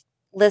 and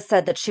Liz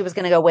said that she was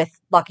going to go with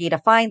Lucky to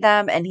find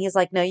them. And he's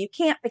like, no, you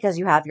can't because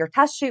you have your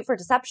test shoot for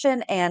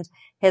Deception, and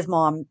his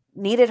mom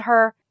needed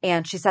her.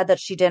 And she said that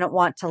she didn't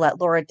want to let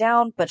Laura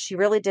down, but she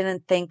really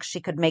didn't think she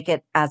could make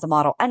it as a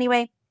model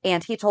anyway.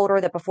 And he told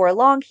her that before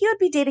long, he would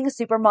be dating a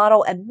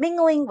supermodel and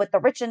mingling with the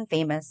rich and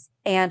famous.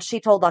 And she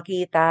told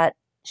Lucky that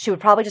she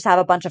would probably just have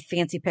a bunch of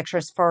fancy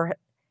pictures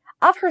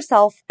of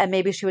herself, and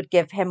maybe she would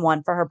give him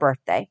one for her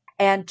birthday.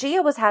 And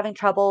Gia was having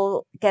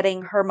trouble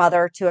getting her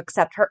mother to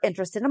accept her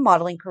interest in a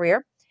modeling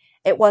career.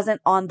 It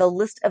wasn't on the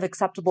list of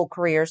acceptable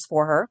careers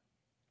for her.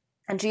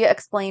 And Gia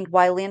explained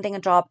why landing a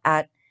job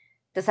at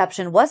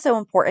Deception was so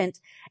important,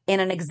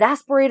 and an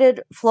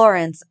exasperated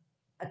Florence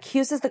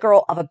accuses the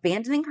girl of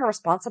abandoning her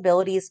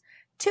responsibilities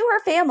to her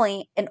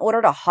family in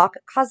order to hawk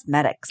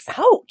cosmetics.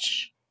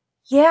 Ouch.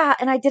 Yeah,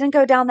 and I didn't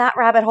go down that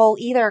rabbit hole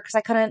either because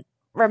I couldn't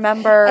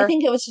remember. I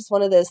think it was just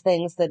one of those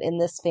things that in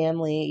this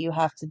family you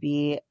have to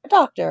be a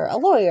doctor, a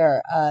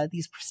lawyer,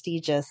 these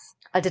prestigious...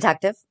 A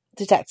detective.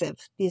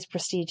 These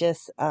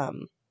prestigious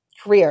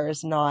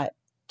careers, not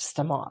just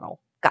a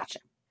model. Gotcha.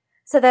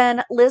 So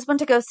then Liz went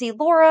to go see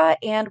Laura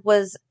and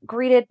was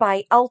greeted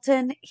by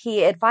Elton.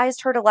 He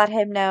advised her to let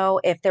him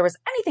know if there was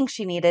anything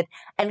she needed.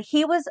 And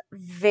he was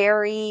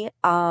very,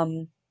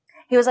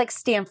 he was like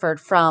Stanford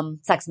from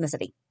Sex and the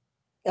City.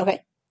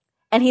 Okay.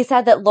 And he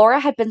said that Laura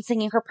had been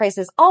singing her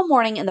praises all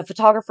morning and the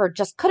photographer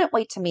just couldn't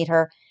wait to meet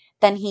her.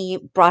 Then he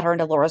brought her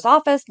into Laura's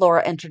office.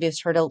 Laura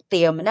introduced her to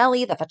Theo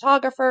Manelli, the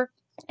photographer,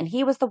 and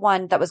he was the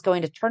one that was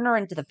going to turn her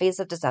into the face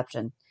of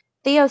Deception.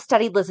 Theo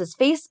studied Liz's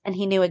face, and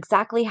he knew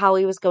exactly how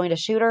he was going to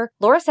shoot her.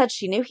 Laura said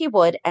she knew he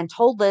would and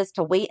told Liz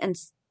to wait and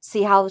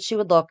see how she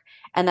would look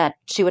and that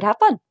she would have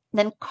fun.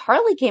 Then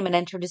Carly came and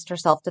introduced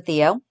herself to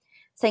Theo,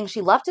 saying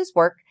she loved his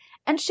work,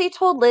 and she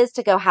told Liz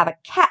to go have a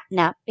cat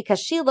nap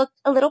because she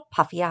looked a little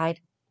puffy-eyed.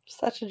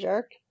 Such a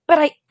jerk. But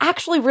I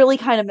actually really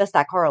kind of miss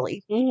that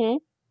Carly. Mm-hmm.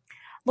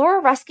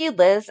 Laura rescued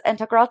Liz and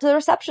took her out to the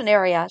reception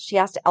area. She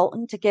asked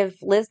Elton to give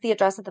Liz the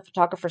address of the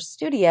photographer's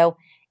studio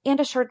and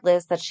assured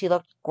Liz that she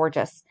looked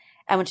gorgeous.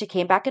 And when she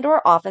came back into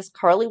her office,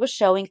 Carly was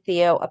showing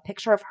Theo a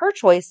picture of her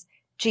choice,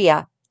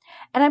 Gia.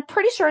 And I'm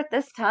pretty sure at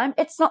this time,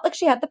 it's not like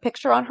she had the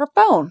picture on her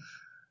phone.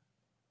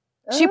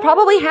 She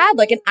probably had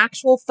like an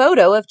actual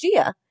photo of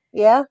Gia.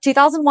 Yeah.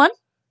 2001?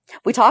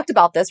 We talked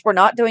about this. We're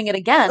not doing it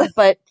again,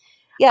 but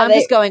yeah, I'm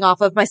just going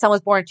off of my son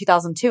was born in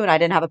 2002 and I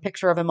didn't have a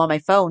picture of him on my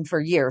phone for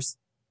years.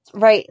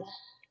 Right.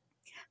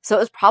 So it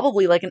was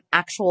probably like an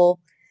actual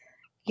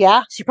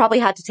Yeah. She probably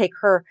had to take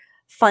her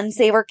Fun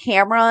Saver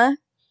camera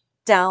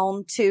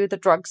down to the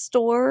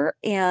drugstore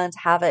and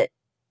have it.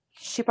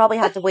 She probably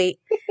had to wait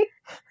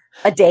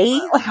a day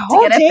to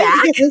get it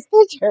back. To get those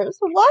pictures.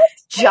 What?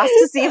 Just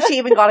to see if she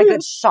even got a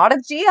good shot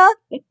of Gia.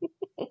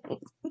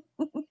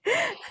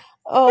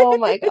 Oh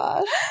my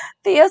gosh.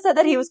 Theo said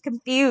that he was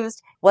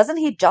confused. Wasn't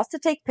he just to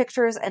take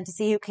pictures and to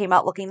see who came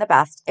out looking the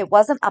best? It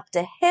wasn't up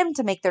to him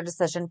to make their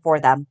decision for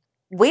them.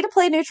 Way to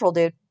play neutral,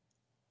 dude.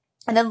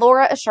 And then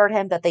Laura assured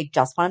him that they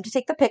just want him to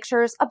take the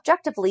pictures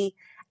objectively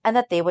and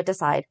that they would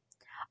decide.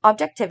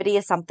 Objectivity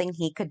is something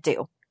he could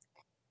do.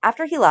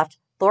 After he left,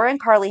 Laura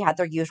and Carly had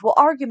their usual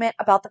argument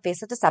about the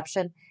face of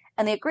deception,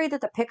 and they agreed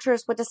that the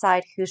pictures would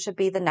decide who should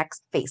be the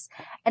next face.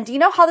 And do you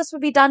know how this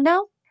would be done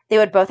now? They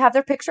would both have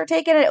their picture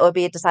taken, and it would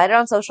be decided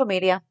on social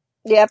media.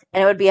 Yep.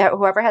 And it would be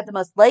whoever had the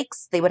most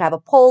likes, they would have a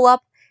poll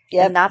up,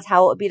 and that's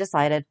how it would be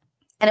decided.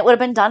 And it would have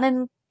been done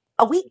in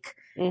a week.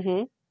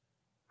 Mm-hmm.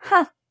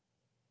 Huh.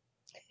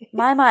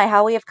 My,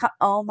 how we have come.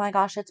 Oh my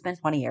gosh, it's been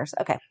 20 years.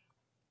 Okay.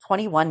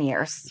 21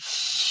 years.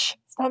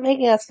 Stop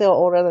making us feel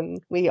older than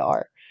we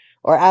are,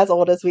 or as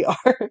old as we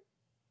are.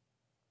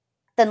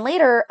 Then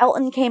later,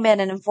 Elton came in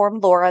and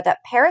informed Laura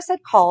that Paris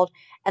had called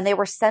and they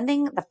were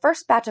sending the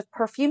first batch of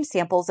perfume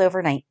samples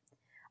overnight.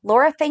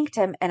 Laura thanked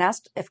him and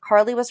asked if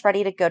Carly was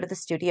ready to go to the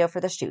studio for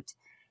the shoot.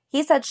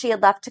 He said she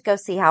had left to go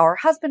see how her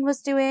husband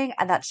was doing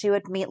and that she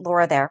would meet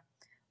Laura there.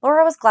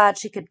 Laura was glad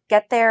she could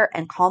get there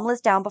and calm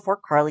Liz down before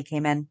Carly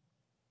came in.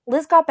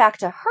 Liz got back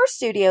to her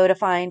studio to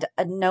find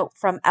a note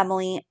from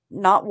Emily,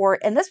 not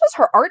worried. And this was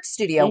her art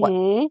studio.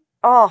 Mm-hmm.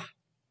 Oh,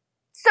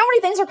 so many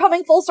things are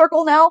coming full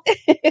circle now.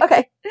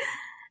 Okay.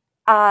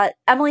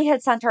 Emily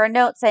had sent her a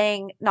note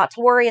saying not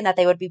to worry and that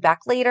they would be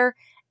back later.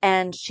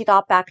 And she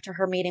got back to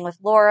her meeting with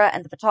Laura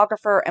and the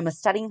photographer and was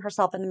studying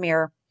herself in the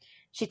mirror.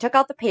 She took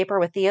out the paper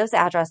with Theo's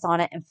address on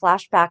it and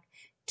flashed back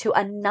to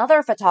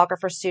another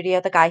photographer's studio,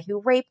 the guy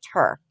who raped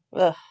her.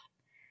 Ugh.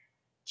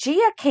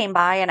 Gia came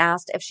by and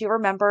asked if she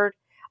remembered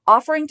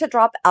offering to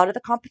drop out of the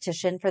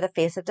competition for the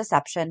Face of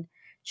Deception.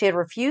 She had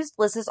refused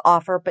Liz's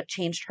offer but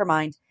changed her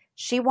mind.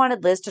 She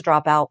wanted Liz to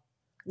drop out.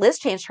 Liz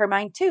changed her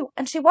mind too,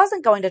 and she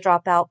wasn't going to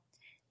drop out.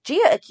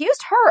 Gia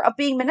accused her of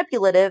being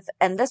manipulative,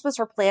 and this was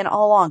her plan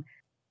all along.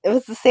 It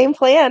was the same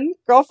plan,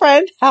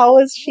 girlfriend. How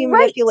was she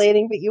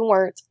manipulating, but you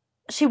weren't?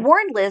 She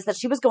warned Liz that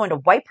she was going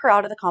to wipe her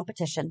out of the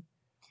competition.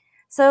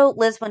 So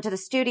Liz went to the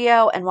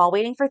studio, and while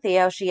waiting for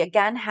Theo, she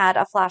again had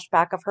a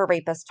flashback of her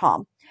rapist,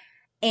 Tom.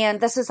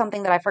 And this is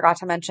something that I forgot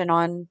to mention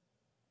on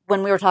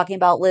when we were talking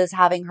about Liz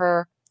having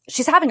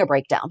she's having a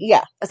breakdown.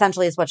 Yeah.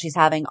 Essentially is what she's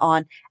having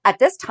on. At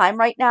this time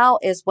right now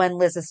is when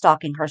Liz is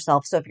stalking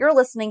herself. So if you're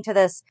listening to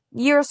this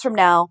years from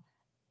now,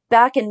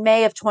 back in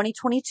May of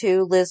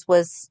 2022, Liz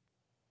was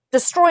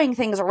destroying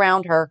things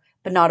around her,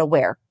 but not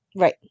aware.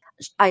 Right.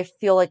 I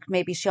feel like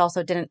maybe she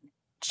also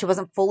she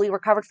wasn't fully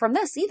recovered from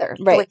this either.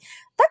 Right.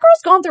 That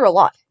girl's gone through a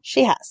lot.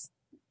 She has.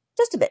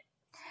 Just a bit.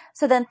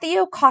 So then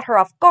Theo caught her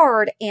off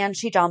guard and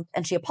she jumped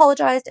and she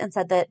apologized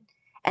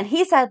and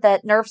he said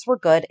that nerves were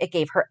good. It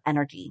gave her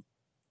energy.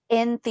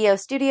 In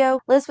Theo's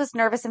studio, Liz was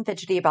nervous and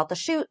fidgety about the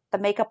shoot. The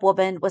makeup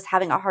woman was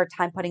having a hard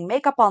time putting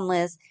makeup on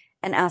Liz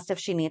and asked if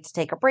she needed to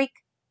take a break.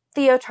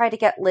 Theo tried to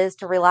get Liz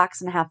to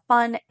relax and have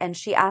fun, and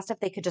she asked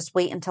if they could just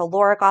wait until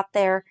Laura got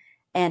there,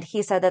 and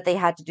he said that they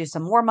had to do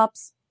some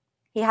warm-ups.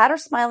 He had her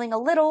smiling a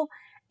little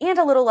and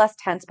a little less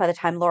tense by the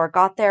time Laura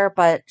got there,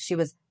 but she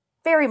was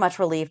very much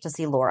relieved to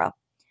see Laura.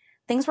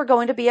 Things were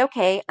going to be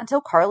okay until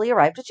Carly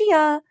arrived at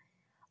Gia.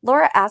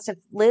 Laura asked if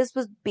Liz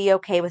would be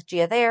okay with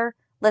Gia there.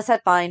 Liz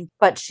said fine,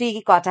 but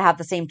she got to have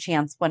the same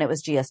chance when it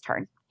was Gia's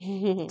turn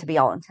to be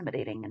all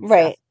intimidating and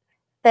right. stuff.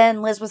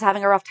 Then Liz was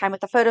having a rough time with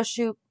the photo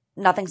shoot.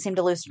 Nothing seemed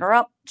to loosen her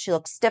up. She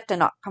looked stiff and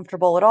not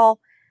comfortable at all.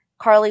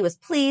 Carly was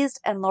pleased,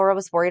 and Laura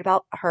was worried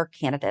about her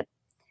candidate.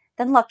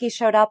 Then Lucky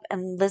showed up,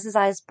 and Liz's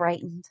eyes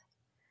brightened.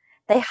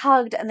 They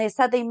hugged, and they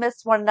said they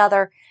missed one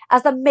another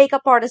as the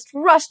makeup artist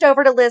rushed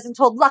over to Liz and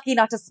told Lucky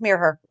not to smear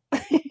her.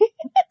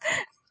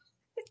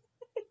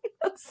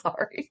 I'm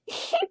sorry.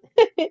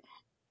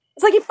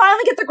 It's like you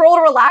finally get the girl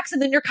to relax,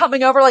 and then you're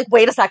coming over like,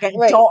 wait a second,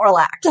 right. Don't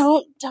relax.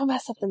 Don't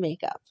mess up the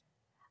makeup.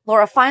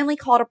 Laura finally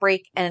called a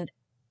break and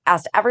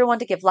asked everyone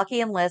to give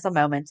Lucky and Liz a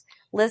moment.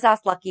 Liz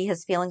asked Lucky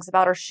his feelings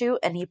about her shoot,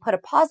 and he put a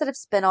positive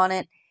spin on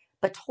it,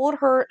 but told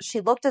her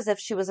she looked as if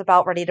she was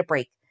about ready to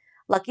break.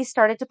 Lucky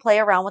started to play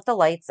around with the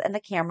lights and the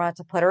camera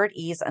to put her at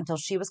ease until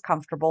she was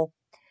comfortable.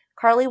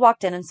 Carly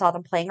walked in and saw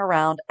them playing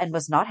around and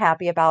was not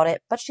happy about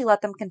it, but she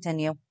let them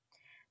continue.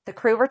 The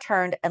crew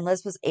returned, and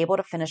Liz was able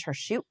to finish her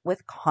shoot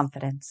with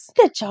confidence.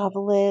 Good job,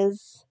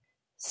 Liz.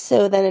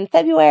 So then in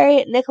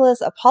February,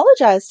 Nicholas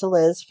apologized to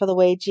Liz for the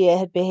way Gia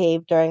had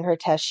behaved during her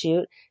test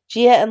shoot.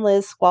 Gia and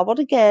Liz squabbled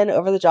again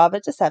over the job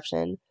at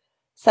Deception.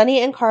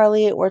 Sunny and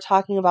Carly were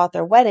talking about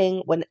their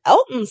wedding when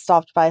Elton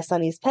stopped by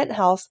Sunny's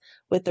penthouse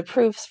with the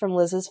proofs from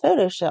Liz's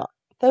photo shoot,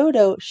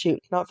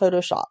 not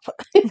Photoshop.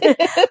 We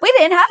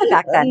didn't have it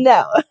back then.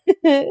 No.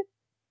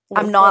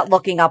 I'm not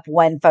looking up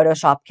when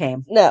Photoshop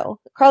came. No.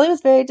 Carly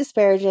was very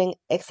disparaging,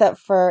 except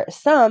for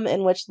some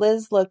in which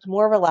Liz looked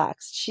more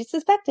relaxed. She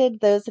suspected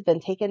those had been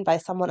taken by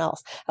someone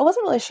else. I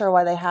wasn't really sure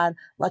why they had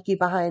Lucky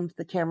behind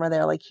the camera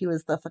there, like he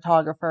was the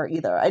photographer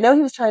either. I know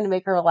he was trying to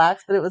make her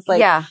relax, but it was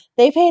like,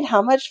 they paid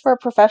how much for a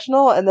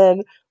professional, and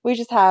then we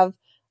just have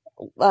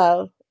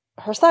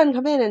her son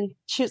come in and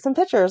shoot some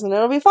pictures, and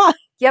it'll be fine.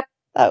 Yep.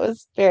 That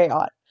was very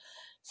odd.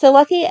 So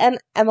Lucky and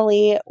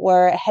Emily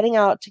were heading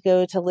out to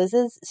go to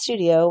Liz's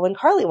studio when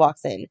Carly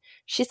walks in.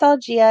 She saw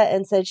Gia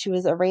and said she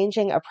was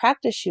arranging a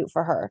practice shoot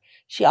for her.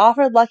 She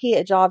offered Lucky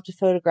a job to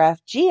photograph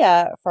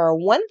Gia for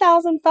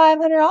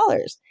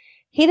 $1,500.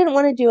 He didn't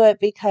want to do it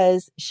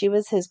because she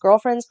was his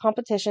girlfriend's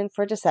competition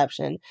for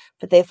deception,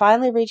 but they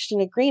finally reached an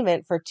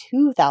agreement for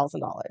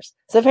 $2,000.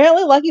 So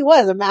apparently Lucky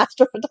was a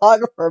master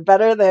photographer,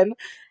 better than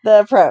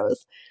the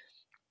pros.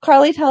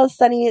 Carly tells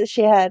Sunny that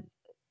she had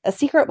a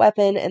secret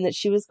weapon and that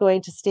she was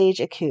going to stage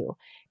a coup.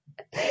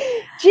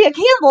 Gia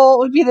Campbell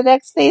would be the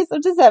next face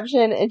of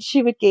deception, and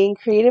she would gain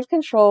creative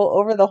control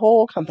over the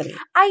whole company.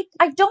 I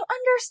don't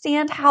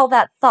understand how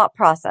that thought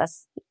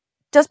process,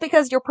 just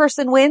because your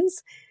person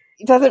wins,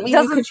 doesn't mean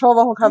you control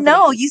the whole company.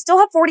 No, you still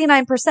have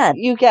 49%.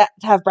 You get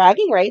to have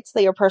bragging rights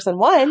that your person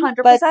won, 100%.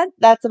 But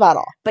that's about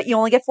all. But you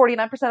only get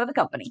 49% of the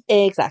company.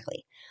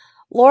 Exactly.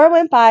 Laura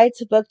went by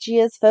to book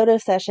Gia's photo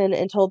session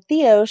and told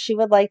Theo she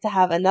would like to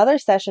have another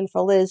session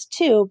for Liz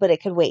too, but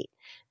it could wait.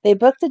 They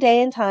booked a day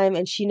and time,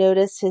 and she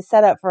noticed his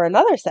setup for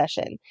another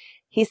session.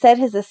 He said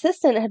his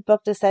assistant had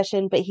booked a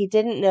session, but he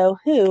didn't know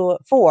who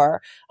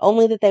for,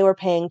 only that they were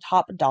paying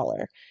top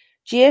dollar.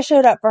 Gia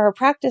showed up for her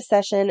practice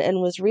session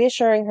and was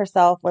reassuring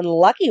herself when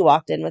Lucky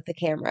walked in with the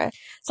camera.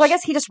 So I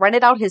guess he just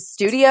rented out his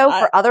studio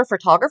for other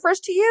photographers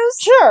to use?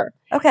 Sure.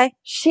 Okay.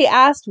 She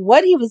asked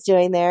what he was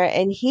doing there,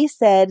 and he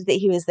said that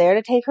he was there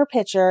to take her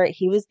picture.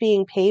 He was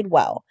being paid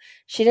well.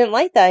 She didn't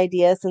like the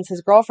idea since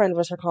his girlfriend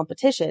was her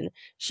competition.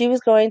 She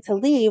was going to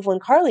leave when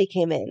Carly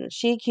came in.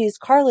 She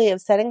accused Carly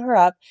of setting her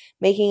up,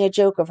 making a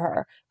joke of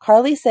her.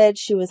 Carly said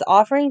she was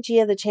offering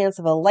Gia the chance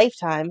of a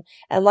lifetime,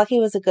 and Lucky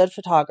was a good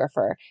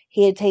photographer.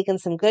 He had taken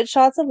some good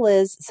shots of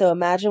Liz, so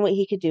imagine what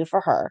he could do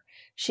for her.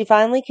 She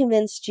finally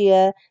convinced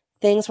Gia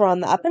things were on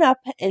the up and up,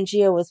 and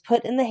Gia was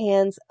put in the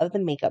hands of the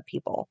makeup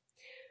people.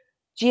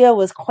 Gia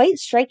was quite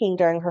striking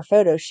during her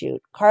photo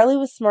shoot. Carly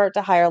was smart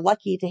to hire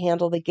Lucky to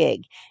handle the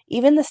gig.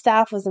 Even the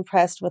staff was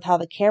impressed with how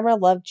the camera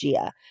loved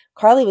Gia.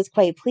 Carly was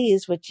quite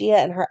pleased with Gia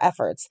and her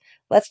efforts.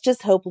 Let's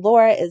just hope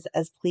Laura is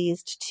as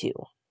pleased too.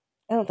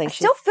 I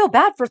still feel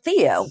bad for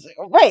Theo.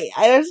 Right.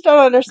 I just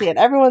don't understand.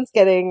 Everyone's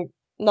getting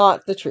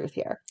not the truth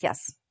here.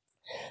 Yes.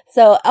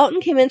 So Elton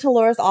came into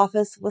Laura's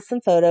office with some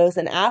photos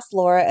and asked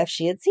Laura if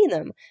she had seen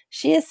them.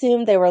 She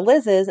assumed they were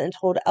Liz's and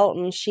told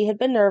Elton she had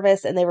been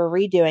nervous and they were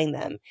redoing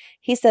them.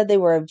 He said they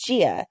were of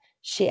Gia.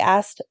 She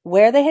asked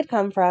where they had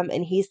come from,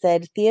 and he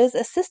said Theo's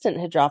assistant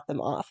had dropped them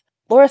off.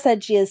 Laura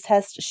said Gia's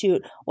test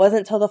shoot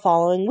wasn't till the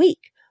following week.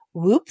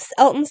 Whoops,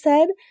 Elton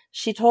said.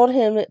 She told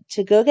him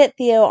to go get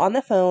Theo on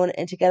the phone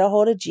and to get a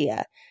hold of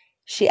Gia.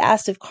 She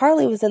asked if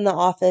Carly was in the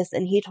office,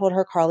 and he told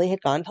her Carly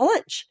had gone to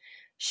lunch.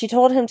 She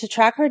told him to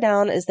track her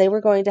down as they were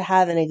going to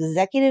have an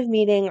executive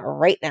meeting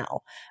right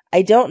now.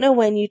 I don't know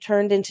when you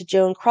turned into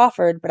Joan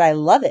Crawford, but I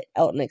love it,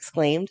 Elton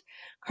exclaimed.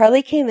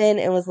 Carly came in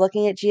and was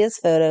looking at Gia's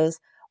photos.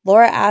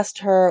 Laura asked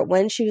her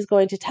when she was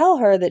going to tell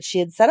her that she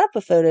had set up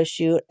a photo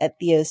shoot at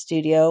Theo's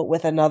studio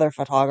with another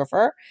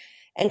photographer,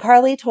 and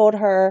Carly told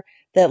her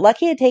that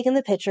Lucky had taken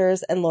the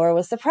pictures, and Laura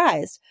was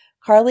surprised.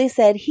 Carly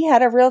said he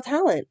had a real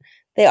talent.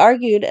 They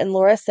argued, and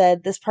Laura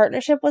said this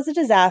partnership was a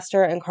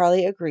disaster, and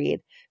Carly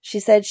agreed. She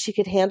said she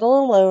could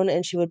handle a loan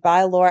and she would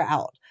buy Laura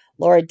out.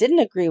 Laura didn't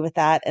agree with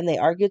that, and they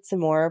argued some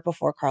more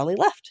before Carly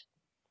left.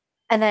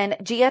 And then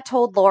Gia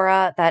told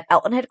Laura that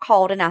Elton had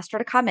called and asked her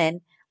to come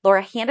in.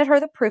 Laura handed her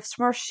the proofs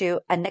from her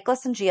shoot, and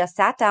Nicholas and Gia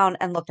sat down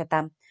and looked at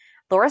them.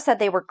 Laura said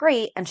they were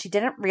great, and she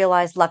didn't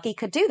realize Lucky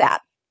could do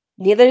that.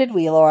 Neither did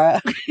we,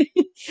 Laura.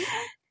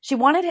 She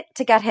wanted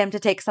to get him to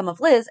take some of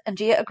Liz, and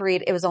Gia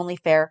agreed it was only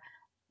fair.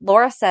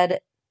 Laura said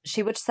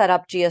she would set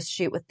up Gia's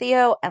shoot with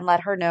Theo and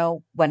let her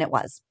know when it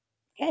was.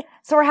 Okay.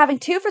 So we're having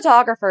two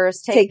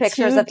photographers take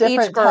pictures of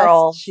each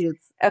girl.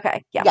 Shoots.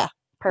 Okay. Yeah.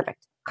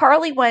 Perfect.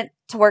 Carly went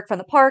to work from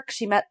the park.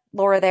 She met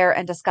Laura there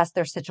and discussed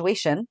their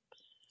situation.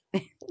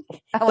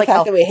 I like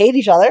how we hate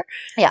each other.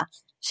 Yeah.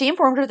 She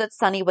informed her that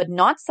Sunny would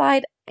not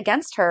side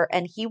against her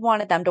and he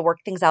wanted them to work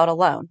things out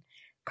alone.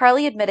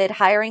 Carly admitted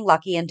hiring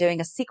Lucky and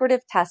doing a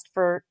secretive test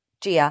for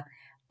Gia,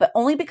 but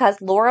only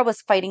because Laura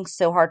was fighting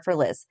so hard for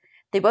Liz.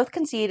 They both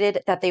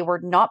conceded that they were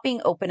not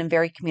being open and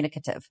very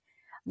communicative.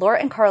 Laura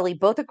and Carly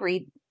both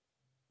agreed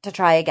to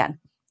try again.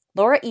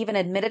 Laura even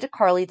admitted to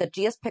Carly that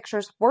Gia's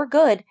pictures were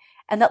good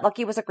and that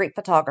Lucky was a great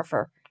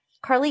photographer.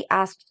 Carly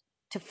asked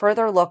to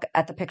further look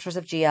at the pictures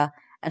of Gia,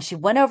 and she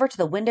went over to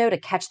the window to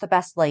catch the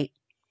best light.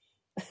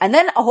 And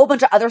then a whole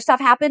bunch of other stuff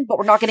happened, but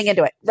we're not getting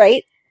into it.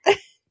 Right?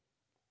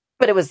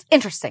 But it was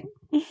interesting.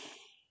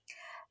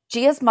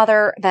 Gia's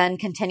mother then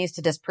continues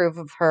to disapprove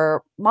of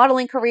her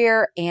modeling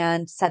career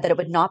and said that it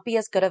would not be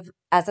as good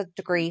as a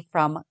degree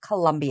from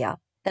Columbia.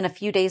 Then a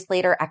few days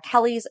later at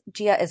Kelly's,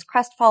 Gia is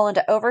crestfallen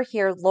to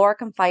overhear Laura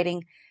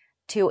confiding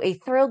to a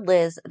thrilled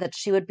Liz that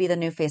she would be the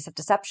new face of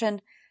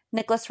deception.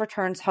 Nicholas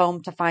returns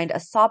home to find a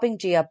sobbing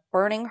Gia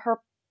burning her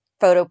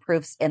photo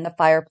proofs in the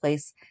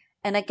fireplace.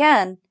 And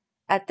again,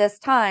 at this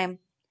time,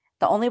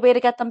 the only way to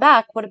get them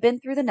back would have been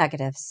through the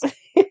negatives.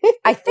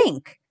 I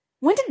think.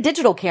 When did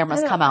digital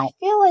cameras come out?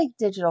 I feel like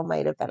digital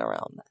might have been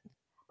around then.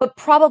 But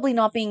probably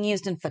not being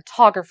used in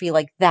photography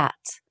like that.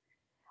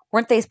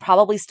 Weren't they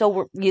probably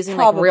still using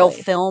like real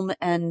film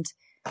and...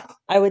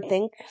 I would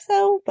think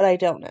so, but I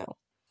don't know.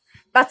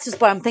 That's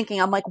just what I'm thinking.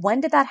 I'm like,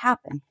 when did that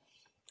happen?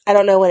 I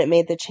don't know when it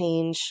made the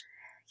change.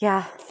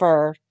 Yeah.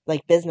 For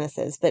like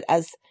businesses, but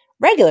as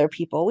regular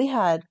people, we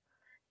had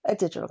a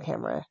digital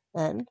camera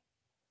then.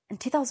 In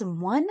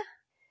 2001?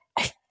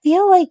 I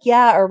feel like,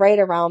 yeah, or right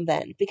around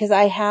then, because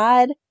I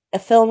had a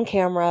film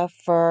camera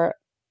for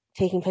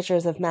taking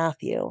pictures of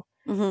Matthew.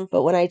 Mm-hmm.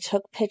 But when I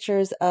took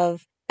pictures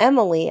of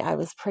Emily, I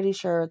was pretty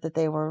sure that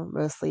they were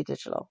mostly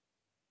digital.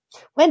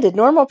 When did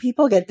normal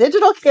people get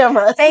digital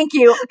cameras? Thank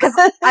you. Because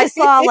I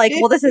saw like,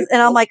 well, this is,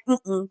 and I'm like,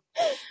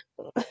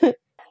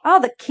 Oh,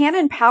 the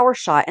Canon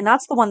PowerShot. And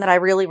that's the one that I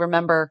really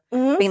remember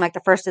being like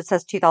the first. It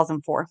says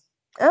 2004.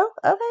 Oh,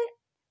 okay.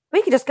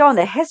 We could just go on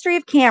the history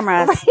of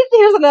cameras. Right,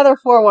 here's another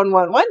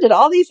 411. When did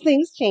all these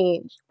things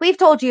change? We've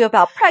told you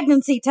about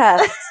pregnancy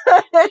tests.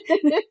 What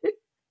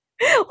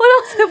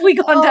else have we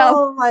gone down?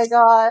 Oh my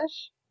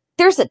gosh.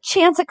 There's a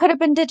chance it could have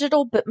been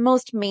digital, but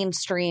most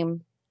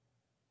mainstream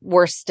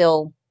were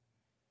still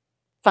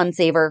fun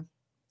saver.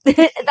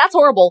 That's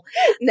horrible.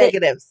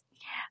 Negatives.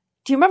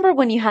 Do you remember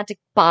when you had to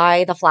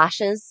buy the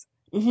flashes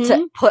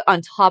to put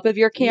on top of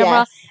your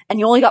camera and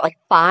you only got like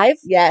 5?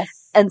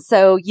 Yes. And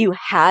so you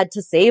had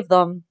to save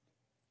them.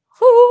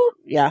 Whew.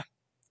 Yeah.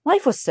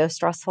 Life was so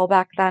stressful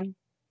back then.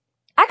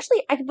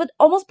 Actually, I would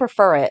almost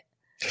prefer it.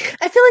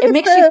 I feel like it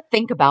makes you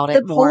think about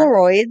it more. The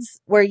Polaroids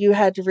where you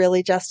had to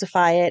really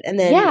justify it. And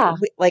then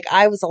like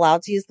I was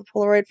allowed to use the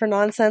Polaroid for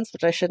nonsense,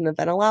 which I shouldn't have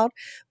been allowed.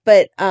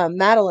 But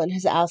Madeline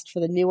has asked for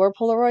the newer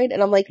Polaroid.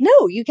 And I'm like,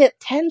 no, you get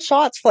 10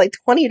 shots for like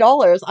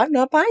 $20. I'm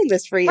not buying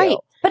this for you. Right.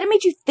 But it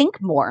made you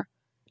think more.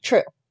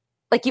 True.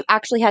 Like you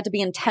actually had to be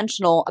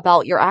intentional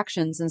about your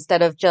actions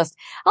instead of just,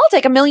 I'll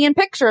take 1 million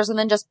pictures and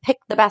then just pick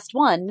the best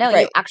one. No,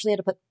 you actually had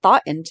to put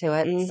thought into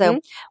it. So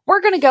we're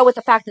going to go with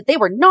the fact that they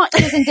were not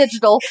using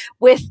digital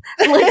with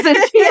Liz and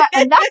Gia,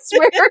 and that's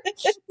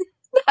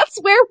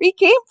where we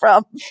came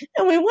from.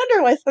 And we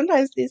wonder why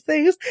sometimes these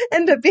things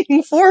end up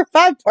being 4 or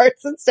 5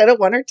 parts instead of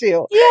 1 or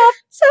 2. Yeah.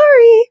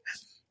 Sorry.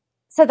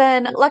 So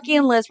then Lucky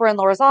and Liz were in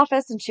Laura's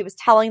office and she was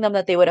telling them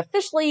that they would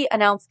officially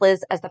announce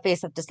Liz as the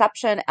face of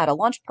deception at a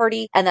lunch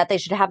party and that they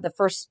should have the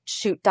first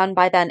shoot done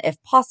by then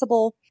if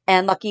possible.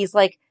 And Lucky's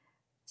like,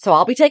 so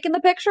I'll be taking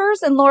the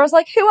pictures? And Laura's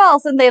like, who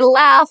else? And they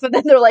laugh and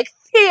then they're like,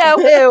 Theo,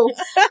 who?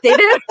 They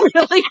didn't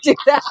really do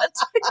that.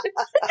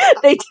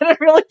 They didn't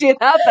really do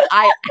that, but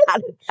I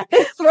added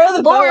that. Throw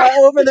the Laura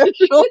over their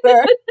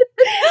shoulder.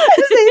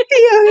 Say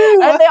Theo,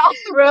 who? And they all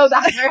throw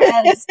back their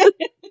heads.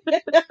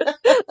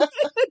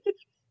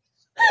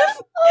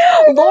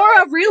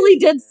 Laura really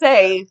did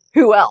say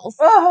who else.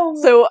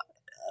 So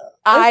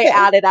I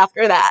added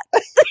after that.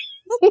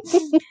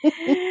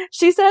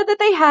 She said that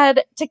they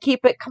had to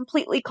keep it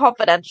completely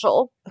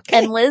confidential. Okay.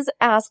 And Liz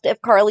asked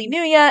if Carly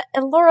knew yet.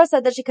 And Laura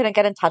said that she couldn't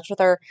get in touch with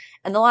her.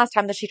 And the last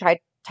time that she tried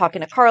talking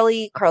to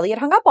Carly had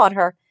hung up on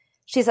her.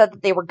 She said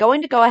that they were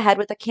going to go ahead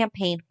with the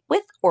campaign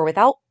with or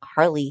without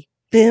Carly.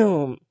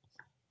 Boom.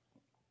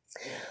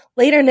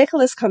 Later,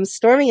 Nicholas comes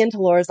storming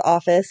into Laura's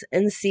office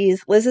and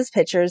sees Liz's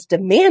pictures,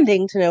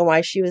 demanding to know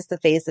why she was the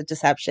face of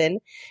deception.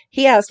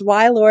 He asked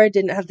why Laura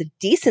didn't have the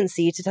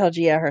decency to tell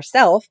Gia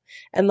herself,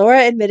 and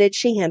Laura admitted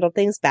she handled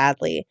things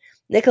badly.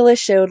 Nicholas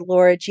showed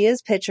Laura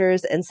Gia's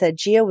pictures and said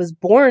Gia was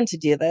born to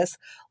do this.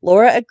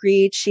 Laura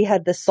agreed she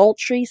had the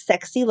sultry,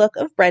 sexy look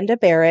of Brenda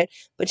Barrett,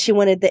 but she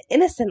wanted the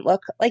innocent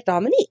look like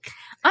Dominique.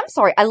 I'm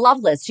sorry, I love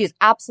Liz. She's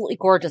absolutely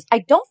gorgeous. I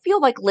don't feel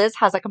like Liz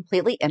has a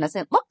completely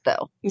innocent look,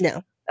 though.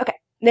 No. Okay.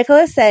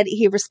 Nicholas said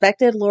he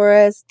respected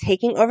Laura's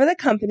taking over the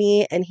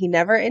company and he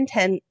never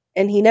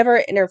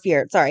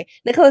interfered. Sorry.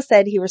 Nicholas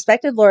said he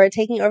respected Laura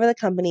taking over the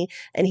company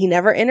and he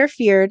never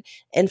interfered.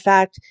 In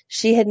fact,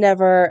 she had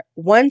never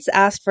once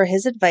asked for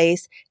his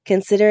advice,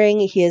 considering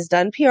he has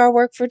done PR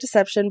work for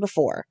deception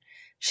before.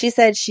 She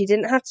said she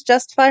didn't have to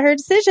justify her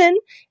decision,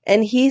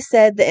 and he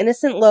said the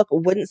innocent look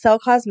wouldn't sell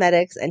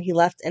cosmetics, and he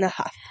left in a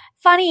huff.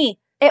 Funny.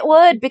 It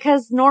would,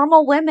 because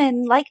normal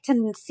women like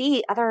to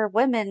see other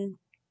women.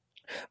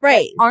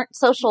 Right. Aren't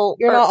social.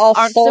 You're not all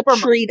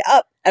sultried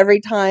up every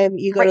time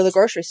you go to the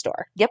grocery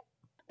store. Yep.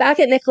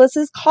 Back at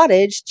Nicholas's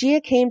cottage, Gia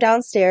came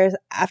downstairs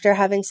after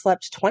having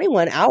slept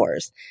 21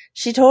 hours.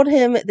 She told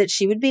him that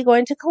she would be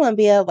going to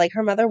Columbia like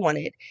her mother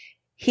wanted.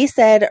 He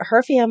said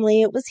her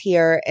family was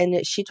here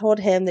and she told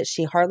him that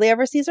she hardly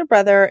ever sees her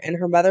brother and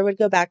her mother would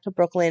go back to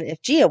Brooklyn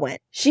if Gia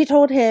went. She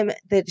told him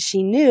that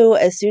she knew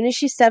as soon as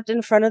she stepped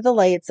in front of the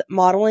lights,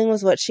 modeling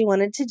was what she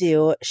wanted to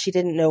do. She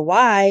didn't know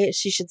why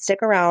she should stick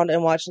around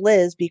and watch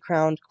Liz be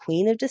crowned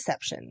Queen of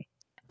Deception.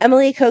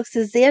 Emily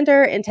coaxes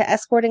Xander into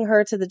escorting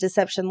her to the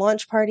Deception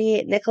launch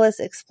party. Nicholas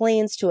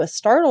explains to a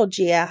startled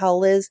Gia how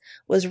Liz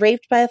was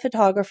raped by a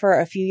photographer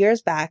a few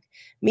years back.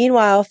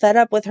 Meanwhile, fed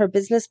up with her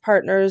business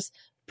partner's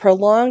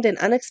prolonged and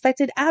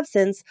unexpected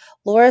absence,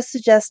 Laura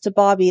suggests to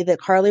Bobby that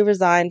Carly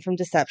resign from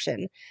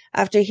Deception.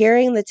 After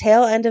hearing the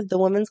tail end of the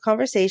women's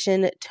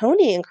conversation,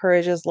 Tony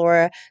encourages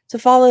Laura to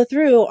follow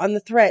through on the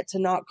threat to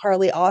knock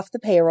Carly off the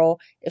payroll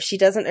if she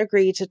doesn't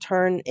agree to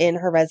turn in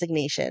her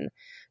resignation.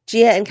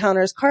 Gia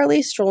encounters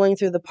Carly strolling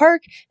through the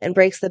park and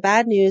breaks the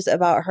bad news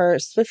about her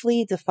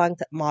swiftly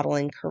defunct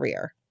modeling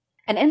career.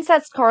 An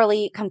incensed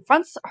Carly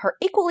confronts her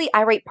equally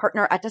irate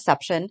partner at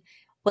Deception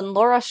when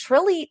Laura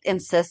shrilly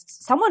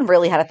insists someone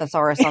really had a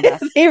thesaurus on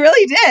this. They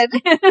really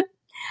did.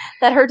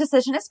 That her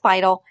decision is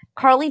final.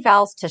 Carly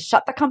vows to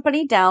shut the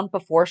company down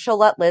before she'll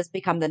let Liz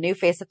become the new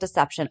face of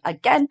Deception.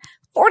 Again,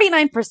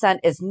 49%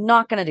 is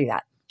not going to do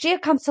that. Gia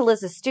comes to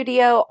Liz's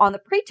studio on the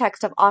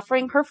pretext of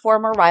offering her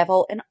former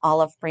rival an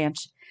olive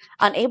branch.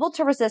 Unable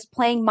to resist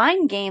playing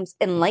mind games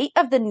in light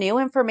of the new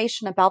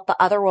information about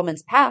the other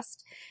woman's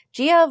past,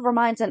 Gia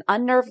reminds an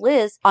unnerved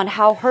Liz on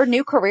how her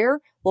new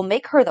career will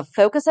make her the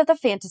focus of the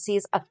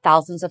fantasies of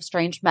thousands of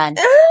strange men.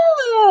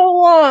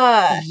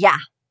 Oh, yeah.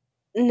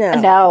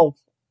 No.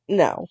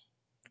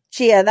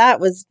 Gia, that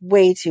was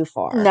way too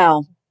far.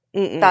 No.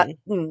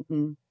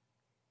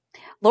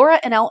 Laura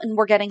and Elton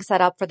were getting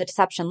set up for the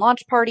Deception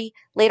launch party.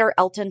 Later,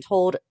 Elton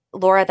told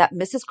Laura that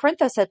Mrs.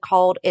 Corinthos had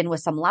called in with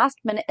some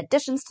last-minute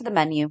additions to the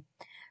menu.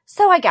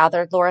 So I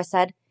gathered, Laura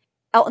said.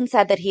 Elton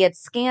said that he had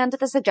scanned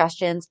the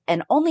suggestions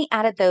and only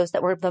added those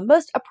that were the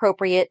most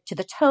appropriate to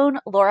the tone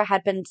Laura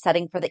had been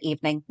setting for the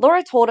evening.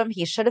 Laura told him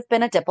he should have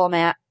been a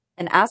diplomat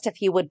and asked if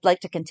he would like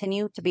to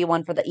continue to be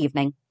one for the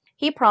evening.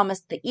 He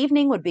promised the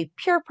evening would be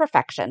pure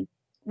perfection.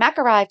 Mac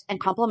arrived and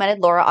complimented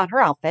Laura on her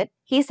outfit.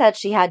 He said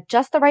she had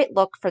just the right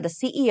look for the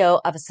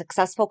CEO of a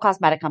successful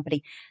cosmetic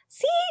company.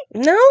 See?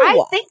 No.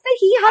 I think that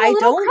he had a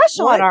little crush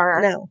on her.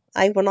 No,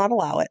 I will not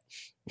allow it.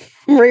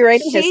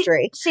 Rewriting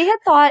history. She had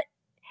thought,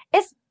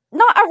 it's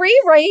not a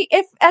rewrite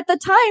if at the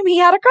time he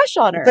had a crush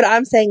on her. But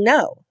I'm saying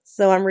no,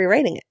 so I'm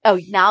rewriting it. Oh,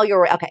 now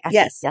you're okay.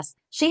 Yes.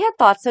 She had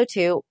thought so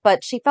too,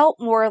 but she felt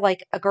more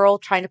like a girl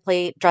trying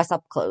on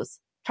dress-up clothes.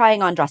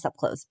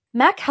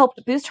 Mac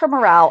helped boost her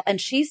morale,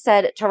 and she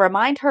said to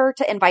remind her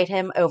to invite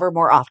him over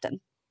more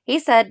often. He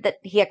said that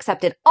he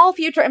accepted all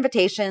future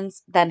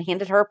invitations, then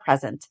handed her a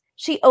present.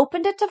 She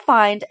opened it to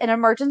find an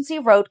emergency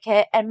road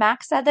kit, and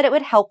Mac said that it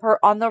would help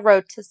her on the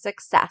road to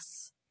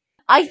success.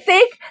 I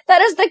think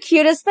that is the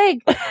cutest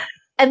thing.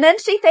 And then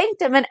she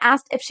thanked him and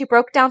asked if she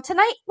broke down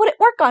tonight, would it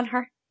work on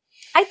her?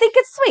 I think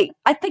it's sweet.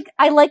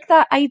 I like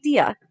that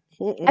idea.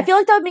 I feel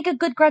like that would make a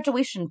good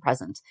graduation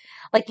present.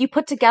 Like you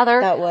put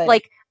together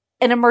like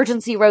an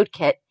emergency road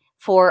kit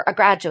for a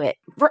graduate.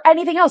 For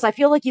anything else, I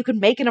feel like you could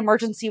make an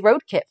emergency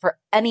road kit for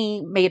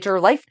any major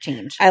life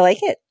change. I like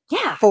it.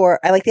 Yeah.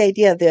 I like the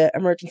idea of the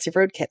emergency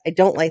road kit. I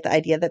don't like the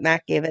idea that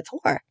Mac gave it to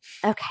Laura.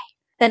 Okay.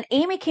 Then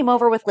Amy came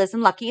over with Liz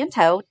and Lucky in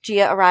tow.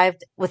 Gia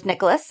arrived with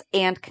Nicholas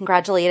and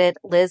congratulated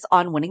Liz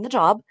on winning the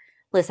job.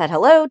 Liz said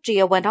hello.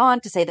 Gia went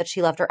on to say that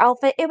she loved her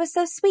outfit. It was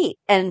so sweet.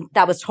 And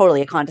that was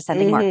totally a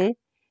condescending mark.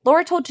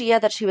 Laura told Gia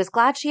that she was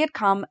glad she had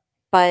come,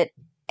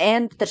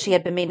 and that she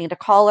had been meaning to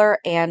call her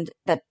and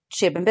that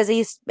she had been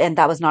busy and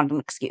that was not an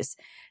excuse.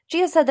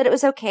 Gia said that it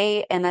was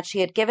okay and that she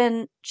had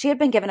been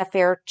given a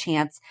fair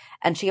chance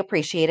and she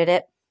appreciated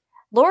it.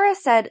 Laura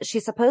said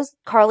she supposed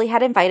Carly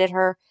had invited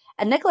her,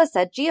 and Nicholas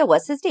said Gia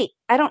was his date.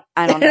 I don't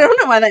know. I don't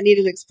know why that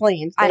needed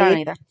explained. I don't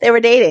either. They were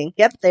dating.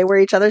 Yep, they were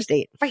each other's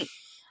date. Right.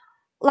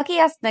 Lucky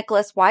asked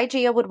Nicholas why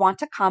Gia would want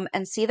to come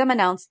and see them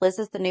announce Liz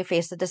as the new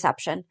face of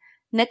Deception.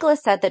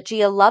 Nicholas said that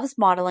Gia loves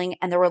modeling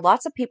and there were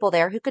lots of people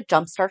there who could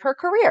jumpstart her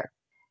career.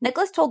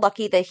 Nicholas told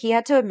Lucky that he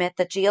had to admit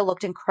that Gia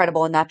looked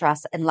incredible in that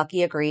dress, and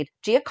Lucky agreed.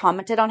 Gia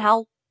commented on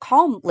how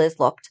calm Liz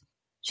looked.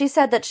 She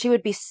said that she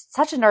would be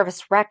such a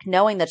nervous wreck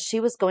knowing that she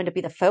was going to be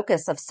the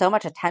focus of so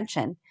much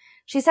attention.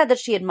 She said that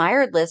she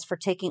admired Liz for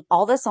taking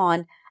all this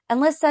on,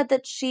 and Liz said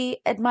that she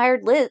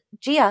admired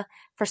Gia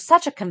for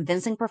such a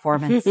convincing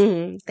performance.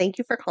 Thank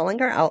you for calling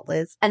her out,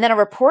 Liz. And then a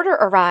reporter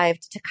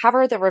arrived to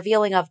cover the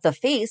revealing of the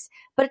face,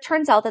 but it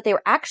turns out that they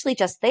were actually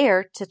just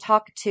there to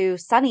talk to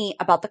Sunny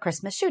about the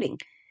Christmas shooting.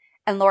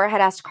 And Laura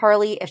had asked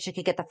Carly if she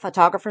could get the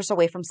photographers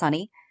away from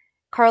Sunny.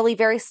 Carly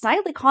very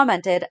snidely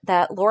commented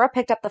that Laura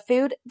picked up the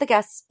food, the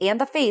guests, and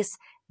the face,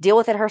 deal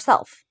with it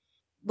herself.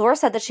 Laura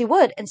said that she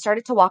would and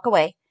started to walk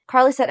away.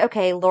 Carly said,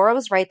 okay, Laura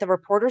was right. The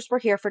reporters were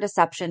here for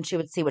Deception. She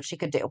would see what she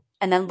could do.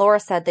 And then Laura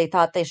said they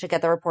thought they should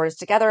get the reporters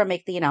together and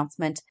make the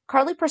announcement.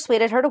 Carly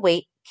persuaded her to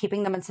wait,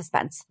 keeping them in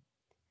suspense.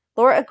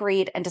 Laura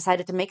agreed and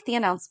decided to make the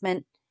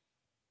announcement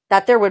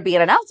that there would be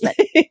an announcement.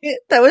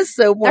 That was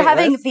so pointless. They're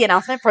having the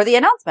announcement for the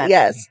announcement.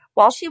 Yes.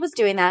 While she was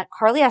doing that,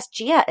 Carly asked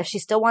Gia if she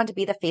still wanted to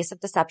be the face of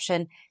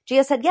deception.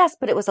 Gia said yes,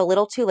 but it was a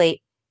little too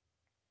late.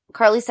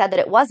 Carly said that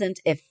it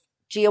wasn't if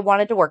Gia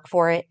wanted to work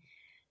for it.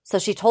 So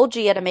she told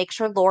Gia to make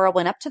sure Laura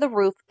went up to the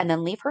roof and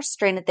then leave her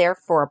stranded there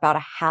for about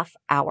a half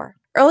hour.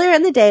 Earlier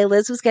in the day,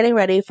 Liz was getting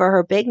ready for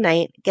her big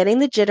night, getting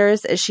the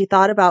jitters as she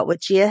thought about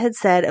what Gia had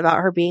said about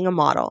her being a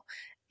model.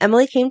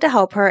 Emily came to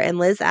help her, and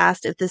Liz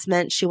asked if this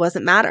meant she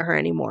wasn't mad at her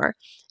anymore.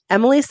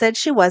 Emily said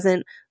she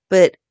wasn't,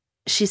 but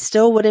she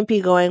still wouldn't be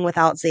going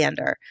without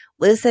Xander.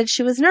 Liz said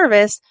she was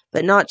nervous,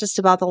 but not just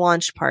about the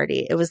launch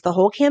party. It was the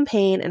whole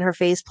campaign and her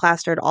face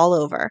plastered all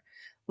over.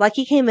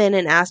 Lucky came in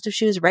and asked if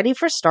she was ready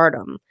for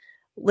stardom.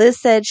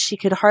 Liz said she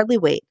could hardly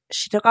wait.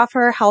 She took off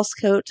her house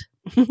coat.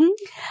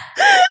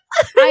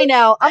 I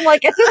know. I'm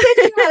like, it's okay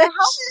if you had a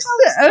house coat,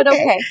 but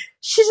okay.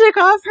 She took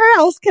off her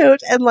house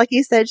coat, and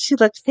Lucky said she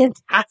looked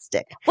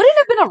fantastic. Wouldn't it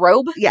have been a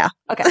robe? Yeah.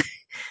 Okay.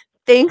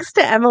 Thanks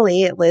to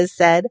Emily, Liz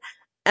said.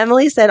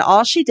 Emily said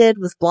all she did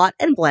was blot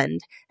and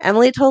blend.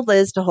 Emily told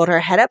Liz to hold her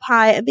head up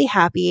high and be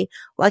happy.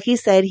 Lucky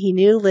said he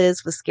knew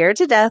Liz was scared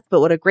to death,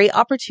 but what a great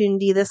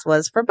opportunity this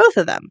was for both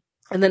of them.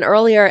 And then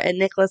earlier at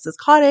Nicholas's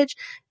cottage,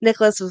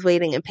 Nicholas was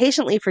waiting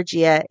impatiently for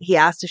Gia. He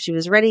asked if she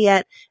was ready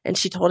yet, and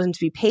she told him to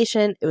be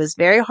patient. It was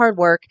very hard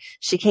work.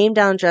 She came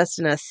down dressed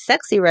in a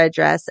sexy red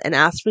dress and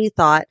asked what he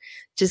thought.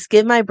 Just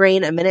give my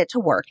brain a minute to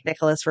work,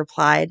 Nicholas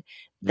replied.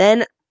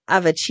 Then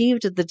I've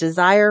achieved the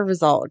desired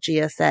result,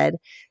 Gia said.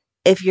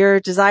 If your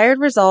desired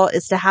result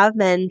is to have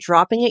men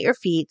dropping at your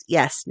feet,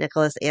 yes,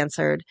 Nicholas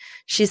answered.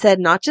 She said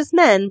not just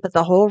men, but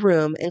the whole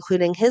room,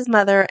 including his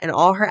mother and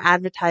all her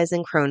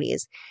advertising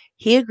cronies.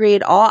 He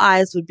agreed all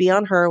eyes would be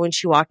on her when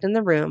she walked in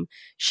the room.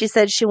 She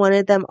said she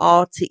wanted them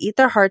all to eat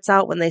their hearts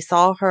out when they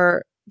saw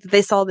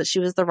that she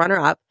was the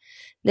runner-up.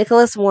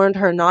 Nicholas warned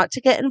her not to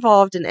get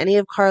involved in any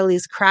of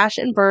Carly's crash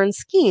and burn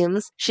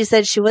schemes. She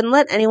said she wouldn't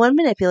let anyone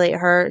manipulate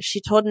her.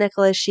 She told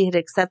Nicholas she had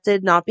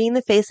accepted not being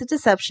the face of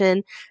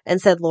deception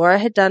and said Laura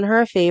had done her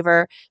a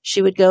favor.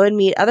 She would go and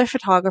meet other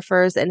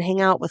photographers and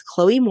hang out with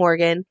Chloe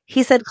Morgan.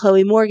 He said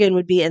Chloe Morgan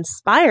would be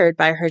inspired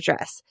by her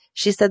dress.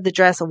 She said the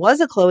dress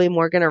was a Chloe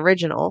Morgan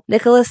original.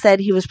 Nicholas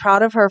said he was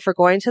proud of her for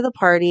going to the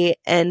party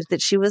and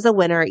that she was a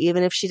winner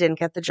even if she didn't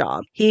get the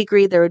job. He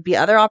agreed there would be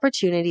other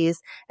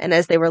opportunities, and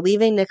as they were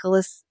leaving,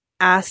 Nicholas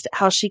asked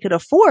how she could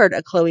afford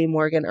a Chloe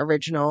Morgan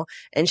original,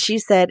 and she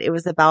said it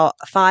was about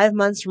 5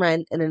 months'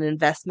 rent and an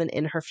investment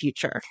in her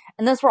future.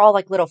 And those were all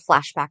like little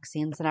flashback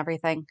scenes and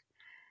everything.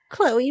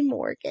 Chloe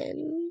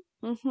Morgan.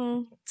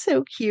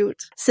 So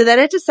cute. So then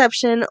at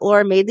Deception,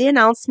 Laura made the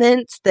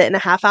announcement that in a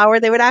half hour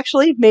they would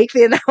actually make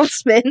the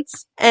announcement.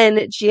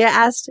 And Gia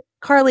asked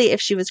Carly if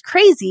she was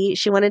crazy.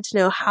 She wanted to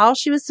know how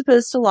she was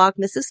supposed to lock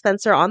Mrs.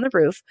 Spencer on the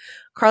roof.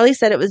 Carly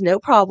said it was no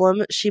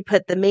problem. She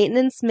paid the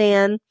maintenance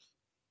man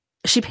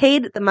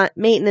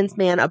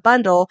a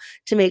bundle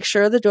to make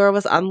sure the door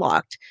was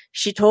unlocked.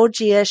 She told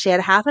Gia she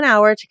had half an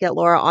hour to get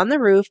Laura on the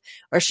roof,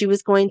 or she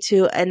was going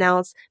to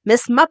announce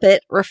Miss Muppet,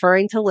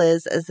 referring to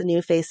Liz as the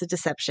new face of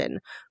deception.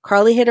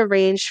 Carly had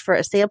arranged for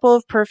a sample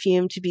of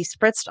perfume to be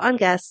spritzed on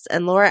guests,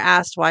 and Laura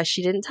asked why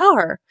she didn't tell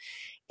her.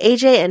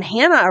 AJ and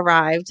Hannah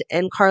arrived,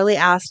 and Carly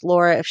asked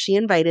Laura if she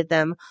invited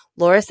them.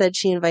 Laura said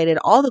she invited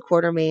all the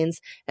Quartermaines,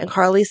 and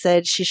Carly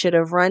said she should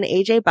have run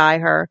AJ by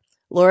her.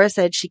 Laura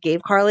said she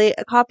gave Carly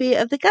a copy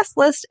of the guest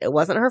list. It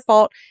wasn't her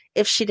fault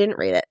if she didn't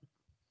read it.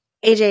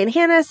 AJ and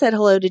Hannah said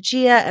hello to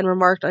Gia and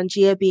remarked on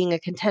Gia being a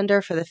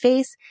contender for the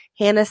face.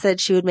 Hannah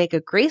said she would make a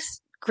great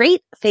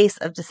face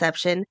of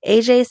deception.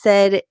 AJ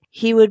said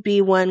he would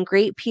be one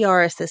great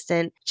PR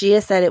assistant. Gia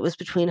said it was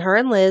between her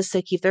and Liz,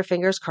 so keep their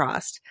fingers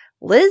crossed.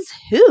 Liz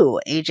who?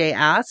 AJ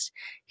asked.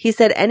 He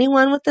said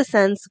anyone with the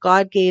sense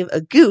God gave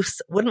a goose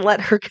wouldn't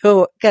let her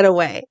get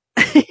away.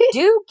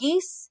 Do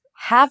geese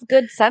have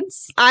good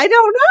sense? I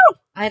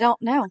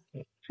don't know.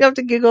 You have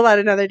to Google that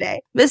another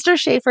day. Mr.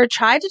 Schaefer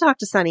tried to talk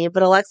to Sonny,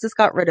 but Alexis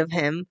got rid of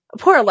him.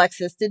 Poor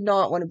Alexis did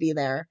not want to be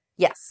there.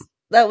 Yes.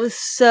 That was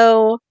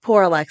so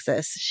poor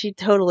Alexis. She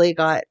totally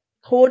got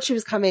told she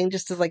was coming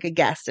just as like a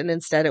guest, and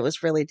instead it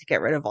was really to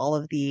get rid of all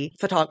of the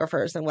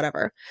photographers and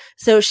whatever.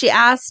 So she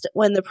asked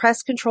when the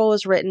press control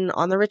was written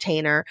on the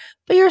retainer,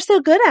 but you're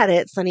so good at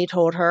it, Sonny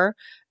told her.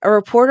 A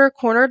reporter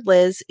cornered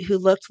Liz, who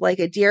looked like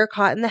a deer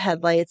caught in the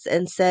headlights,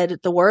 and said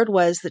the word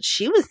was that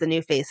she was the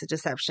new face of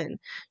deception.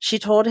 She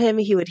told him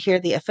he would hear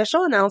the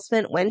official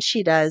announcement when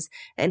she does,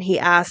 and he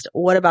asked,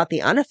 what about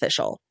the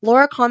unofficial?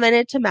 Laura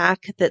commented to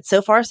Mac that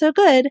so far so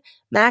good.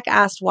 Mac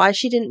asked why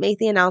she didn't make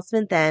the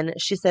announcement then.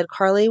 She said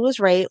Carly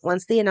was right.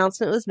 Once the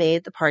announcement was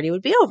made, the party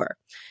would be over.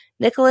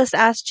 Nicholas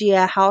asked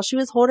Gia how she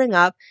was holding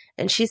up,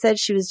 and she said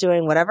she was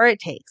doing whatever it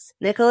takes.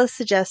 Nicholas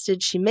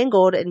suggested she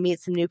mingled and meet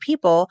some new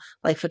people,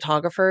 like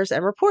photographers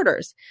and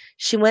reporters.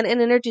 She went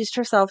and introduced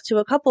herself to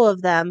a couple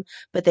of them,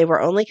 but they were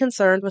only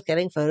concerned with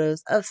getting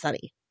photos of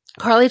Sonny.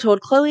 Carly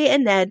told Chloe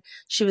and Ned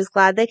she was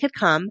glad they could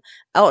come.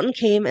 Elton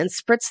came and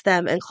spritzed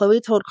them, and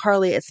Chloe told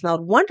Carly it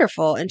smelled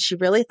wonderful, and she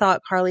really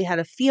thought Carly had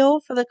a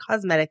feel for the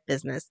cosmetic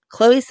business.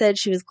 Chloe said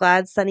she was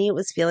glad Sonny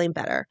was feeling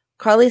better.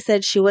 Carly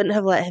said she wouldn't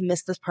have let him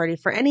miss this party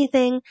for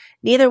anything.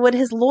 Neither would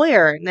his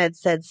lawyer, Ned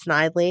said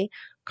snidely.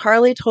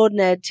 Carly told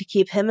Ned to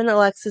keep him and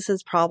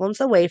Alexis's problems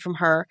away from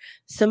her.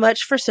 So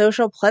much for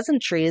social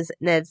pleasantries,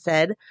 Ned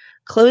said.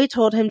 Chloe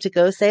told him to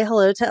go say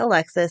hello to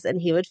Alexis and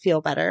he would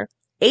feel better.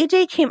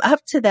 AJ came up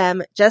to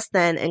them just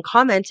then and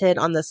commented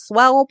on the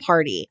swell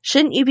party.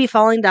 Shouldn't you be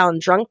falling down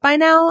drunk by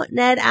now?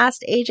 Ned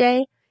asked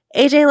AJ.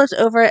 AJ looked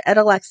over at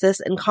Alexis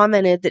and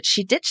commented that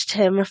she ditched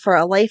him for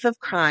a life of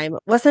crime.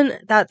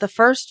 Wasn't that the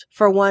first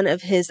for one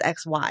of his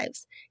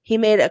ex-wives? He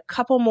made a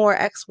couple more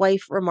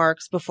ex-wife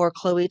remarks before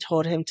Chloe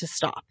told him to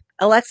stop.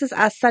 Alexis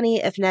asked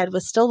Sonny if Ned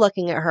was still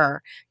looking at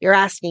her. You're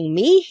asking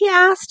me? He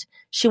asked.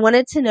 She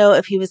wanted to know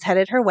if he was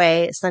headed her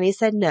way. Sonny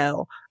said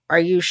no. Are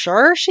you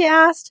sure? She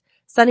asked.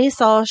 Sonny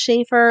saw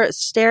Schaefer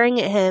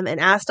staring at him and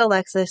asked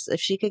Alexis if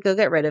she could go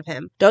get rid of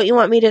him. Don't you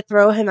want me to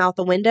throw him out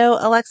the window?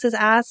 Alexis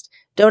asked.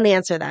 Don't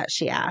answer that,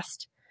 she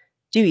asked.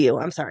 Do you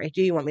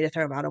want me to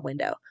throw him out a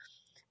window?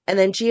 And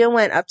then Gia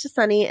went up to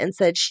Sonny and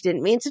said she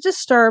didn't mean to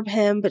disturb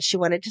him, but she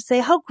wanted to say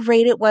how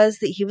great it was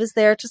that he was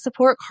there to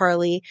support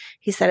Carly.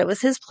 He said it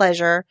was his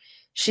pleasure.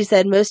 She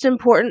said most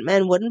important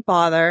men wouldn't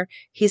bother.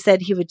 He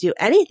said he would do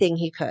anything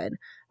he could.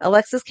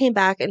 Alexis came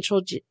back and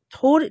told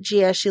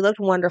Gia she looked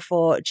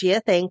wonderful. Gia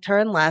thanked her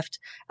and left.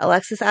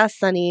 Alexis asked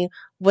Sonny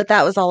what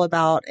that was all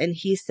about, and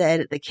he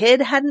said the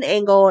kid had an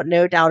angle,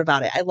 no doubt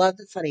about it. I love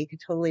that Sonny could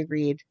totally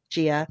read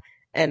Gia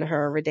and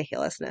her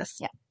ridiculousness.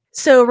 Yeah.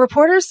 So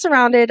reporters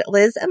surrounded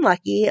Liz and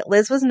Lucky.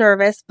 Liz was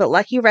nervous, but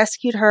Lucky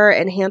rescued her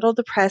and handled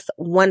the press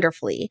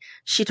wonderfully.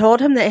 She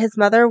told him that his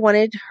mother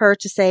wanted her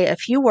to say a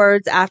few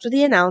words after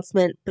the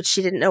announcement, but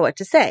she didn't know what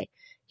to say.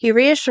 He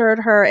reassured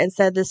her and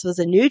said this was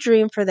a new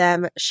dream for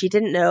them. She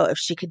didn't know if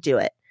she could do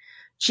it.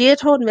 Gia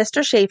told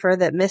Mr. Schaefer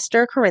that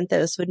Mr.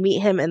 Corinthos would meet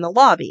him in the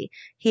lobby.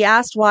 He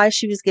asked why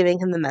she was giving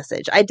him the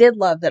message. I did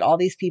love that all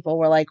these people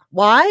were like,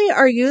 why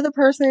are you the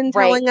person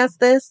telling us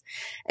this?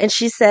 And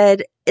she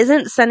said,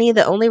 isn't Sonny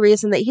the only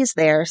reason that he's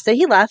there? So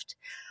he left.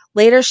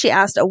 Later, she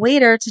asked a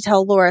waiter to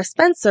tell Laura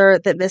Spencer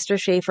that Mr.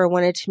 Schaefer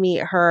wanted to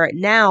meet her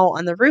now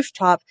on the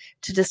rooftop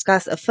to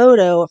discuss a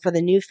photo for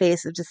the new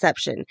face of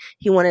deception.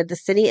 He wanted the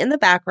city in the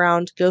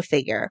background. Go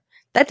figure.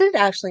 That did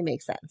actually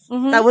make sense.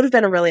 Mm-hmm. That would have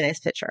been a really nice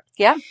picture.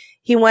 Yeah.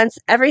 He wants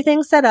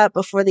everything set up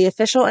before the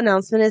official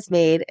announcement is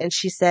made, and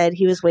she said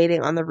he was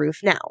waiting on the roof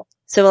now.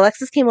 So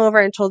Alexis came over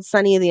and told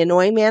Sonny the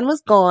annoying man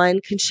was gone.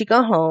 Can she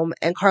go home?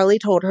 And Carly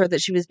told her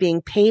that she was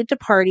being paid to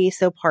party,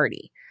 so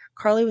party.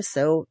 Carly was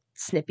so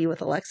snippy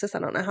with Alexis. I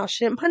don't know how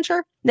she didn't punch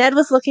her. Ned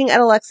was looking at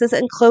Alexis,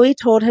 and Chloe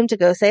told him to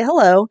go say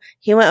hello.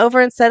 He went over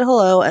and said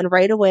hello, and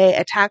right away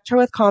attacked her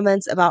with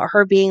comments about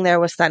her being there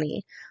with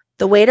Sonny.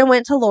 The waiter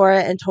went to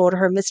Laura and told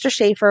her Mr.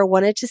 Schaefer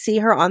wanted to see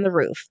her on the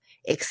roof.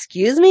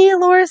 Excuse me,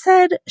 Laura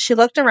said. She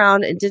looked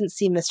around and didn't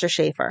see Mr.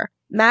 Schaefer.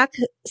 Mac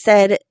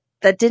said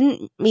that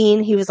didn't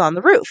mean he was on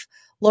the roof.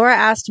 Laura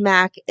asked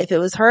Mac if it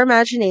was her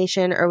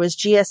imagination or was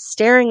Gia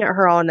staring at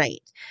her all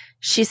night.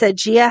 She said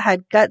Gia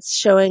had guts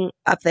showing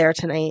up there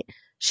tonight.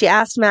 She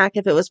asked Mac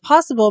if it was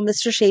possible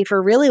Mr.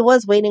 Schaefer really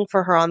was waiting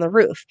for her on the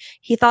roof.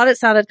 He thought it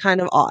sounded kind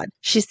of odd.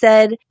 She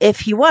said if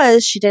he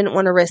was, she didn't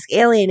want to risk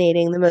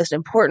alienating the most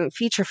important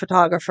feature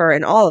photographer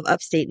in all of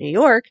upstate New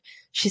York.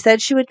 She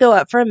said she would go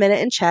up for a minute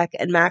and check,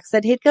 and Mac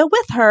said he'd go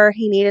with her.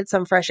 He needed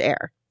some fresh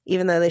air.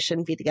 Even though they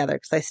shouldn't be together,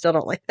 because I still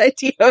don't like the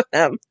idea of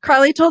them.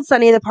 Carly told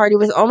Sonny the party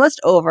was almost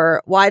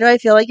over. Why do I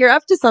feel like you're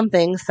up to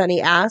something?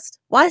 Sonny asked.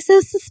 Why so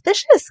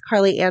suspicious?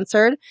 Carly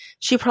answered.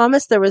 She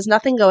promised there was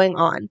nothing going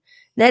on.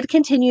 Ned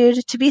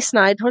continued to be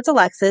snide towards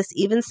Alexis,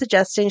 even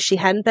suggesting she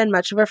hadn't been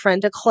much of a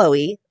friend to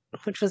Chloe,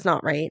 which was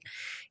not right.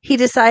 He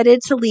decided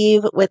to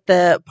leave with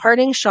the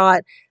parting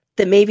shot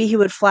that maybe he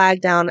would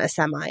flag down a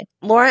semi.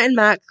 Laura and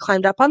Mac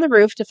climbed up on the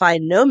roof to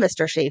find no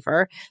Mr.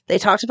 Schaefer. They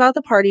talked about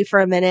the party for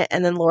a minute,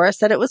 and then Laura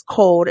said it was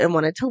cold and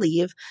wanted to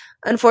leave.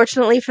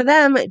 Unfortunately for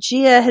them,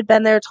 Gia had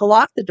been there to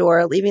lock the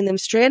door, leaving them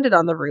stranded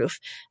on the roof,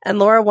 and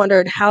Laura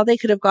wondered how they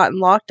could have gotten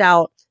locked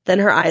out. Then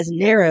her eyes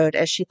narrowed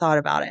as she thought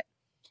about it.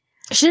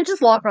 She didn't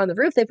just lock her on the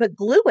roof. They put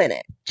glue in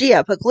it.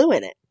 Gia put glue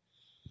in it.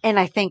 And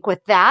I think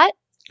with that,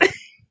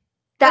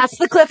 that's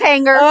the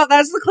cliffhanger. Oh,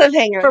 that's the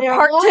cliffhanger. For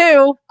part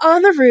 2.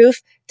 On the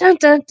roof. Dun,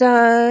 dun,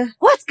 dun.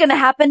 What's going to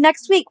happen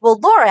next week? Will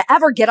Laura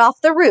ever get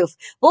off the roof?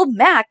 Will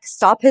Mac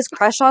stop his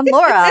crush on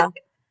Laura?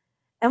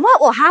 And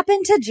what will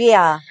happen to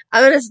Gia?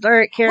 I'm going to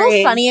start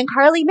carrying. Will Sonny and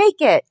Carly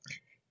make it?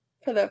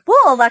 Will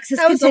Alexis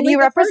continue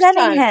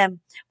representing him?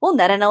 Will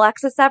Ned and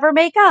Alexis ever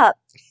make up?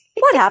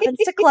 What happens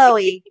to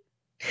Chloe?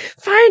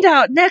 Find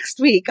out next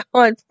week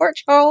on Port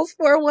Charles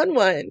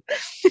 411.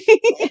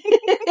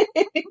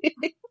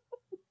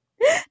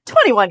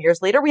 21 years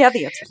later, we have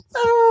the answers.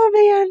 Oh,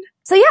 man.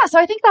 So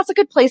I think that's a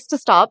good place to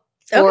stop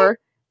for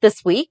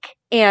this week.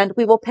 And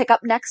we will pick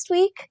up next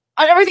week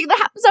on everything that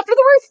happens after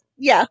the roof.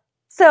 Yeah.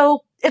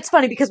 So it's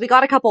funny because we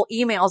got a couple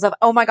emails of,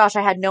 oh my gosh,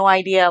 I had no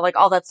idea like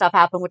all that stuff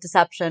happened with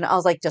Deception. I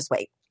was like, just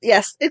wait.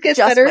 Yes, it gets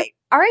just better. Wait.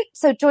 All right.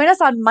 So join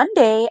us on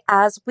Monday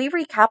as we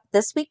recap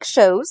this week's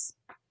shows.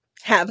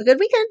 Have a good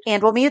weekend.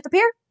 And we'll meet at the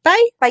pier.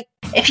 Bye. Bye.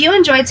 If you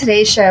enjoyed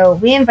today's show,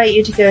 we invite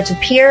you to go to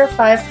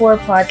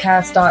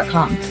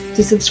peer54podcast.com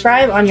to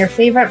subscribe on your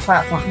favorite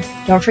platform.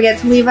 Don't forget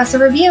to leave us a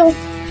review.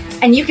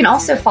 And you can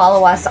also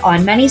follow us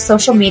on many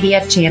social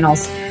media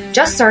channels.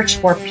 Just search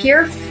for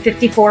Peer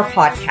 54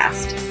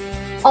 Podcast.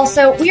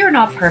 Also, we are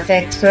not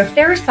perfect, so if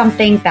there is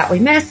something that we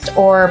missed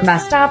or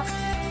messed up,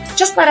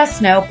 just let us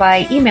know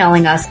by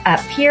emailing us at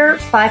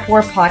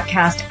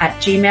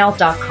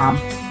peer54podcast@gmail.com.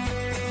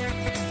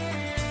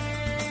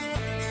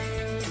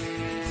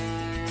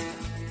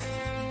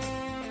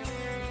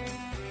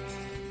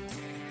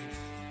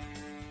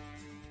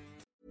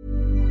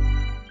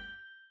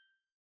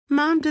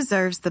 Mom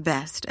deserves the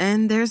best,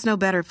 and there's no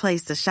better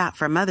place to shop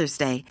for Mother's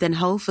Day than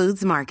Whole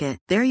Foods Market.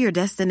 They're your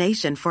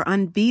destination for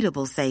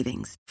unbeatable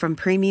savings, from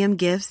premium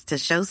gifts to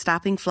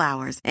show-stopping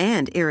flowers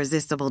and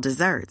irresistible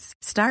desserts.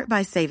 Start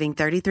by saving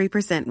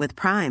 33% with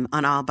Prime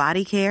on all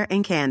body care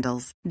and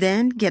candles.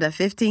 Then get a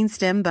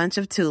 15-stem bunch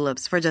of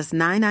tulips for just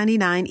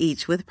 $9.99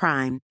 each with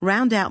Prime.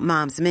 Round out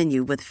Mom's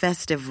menu with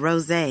festive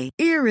rosé,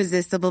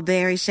 irresistible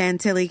berry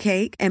chantilly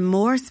cake, and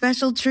more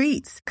special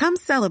treats. Come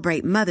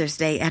celebrate Mother's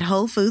Day at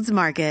Whole Foods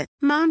Market.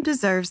 Mom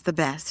deserves the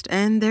best,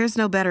 and there's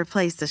no better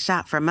place to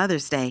shop for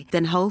Mother's Day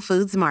than Whole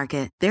Foods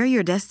Market. They're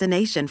your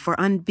destination for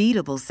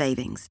unbeatable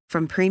savings,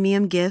 from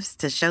premium gifts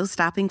to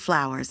show-stopping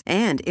flowers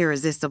and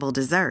irresistible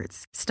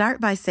desserts. Start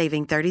by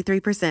saving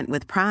 33%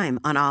 with Prime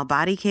on all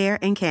body care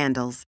and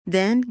candles.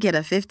 Then get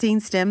a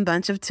 15-stem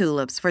bunch of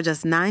tulips for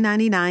just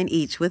 $9.99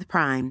 each with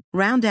Prime.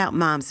 Round out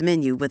Mom's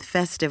menu with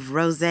festive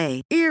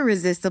rosé,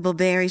 irresistible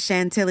berry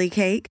chantilly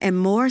cake, and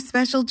more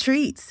special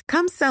treats.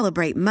 Come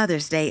celebrate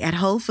Mother's Day at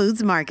Whole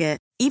Foods Market.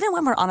 Even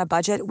when we're on a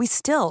budget, we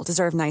still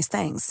deserve nice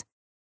things.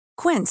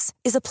 Quince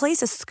is a place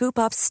to scoop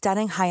up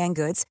stunning high-end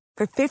goods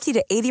for 50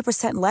 to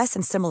 80% less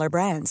than similar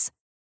brands.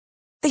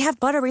 They have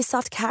buttery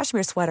soft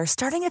cashmere sweaters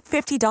starting at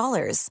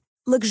 $50,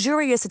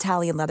 luxurious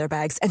Italian leather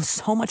bags, and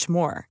so much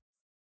more.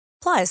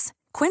 Plus,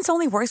 Quince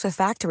only works with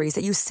factories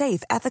that use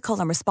safe, ethical,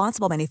 and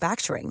responsible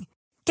manufacturing.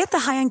 Get the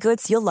high-end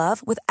goods you'll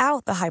love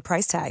without the high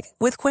price tag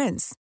with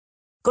Quince.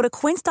 Go to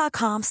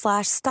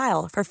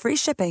quince.com/style for free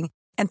shipping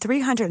and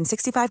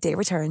 365-day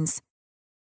returns.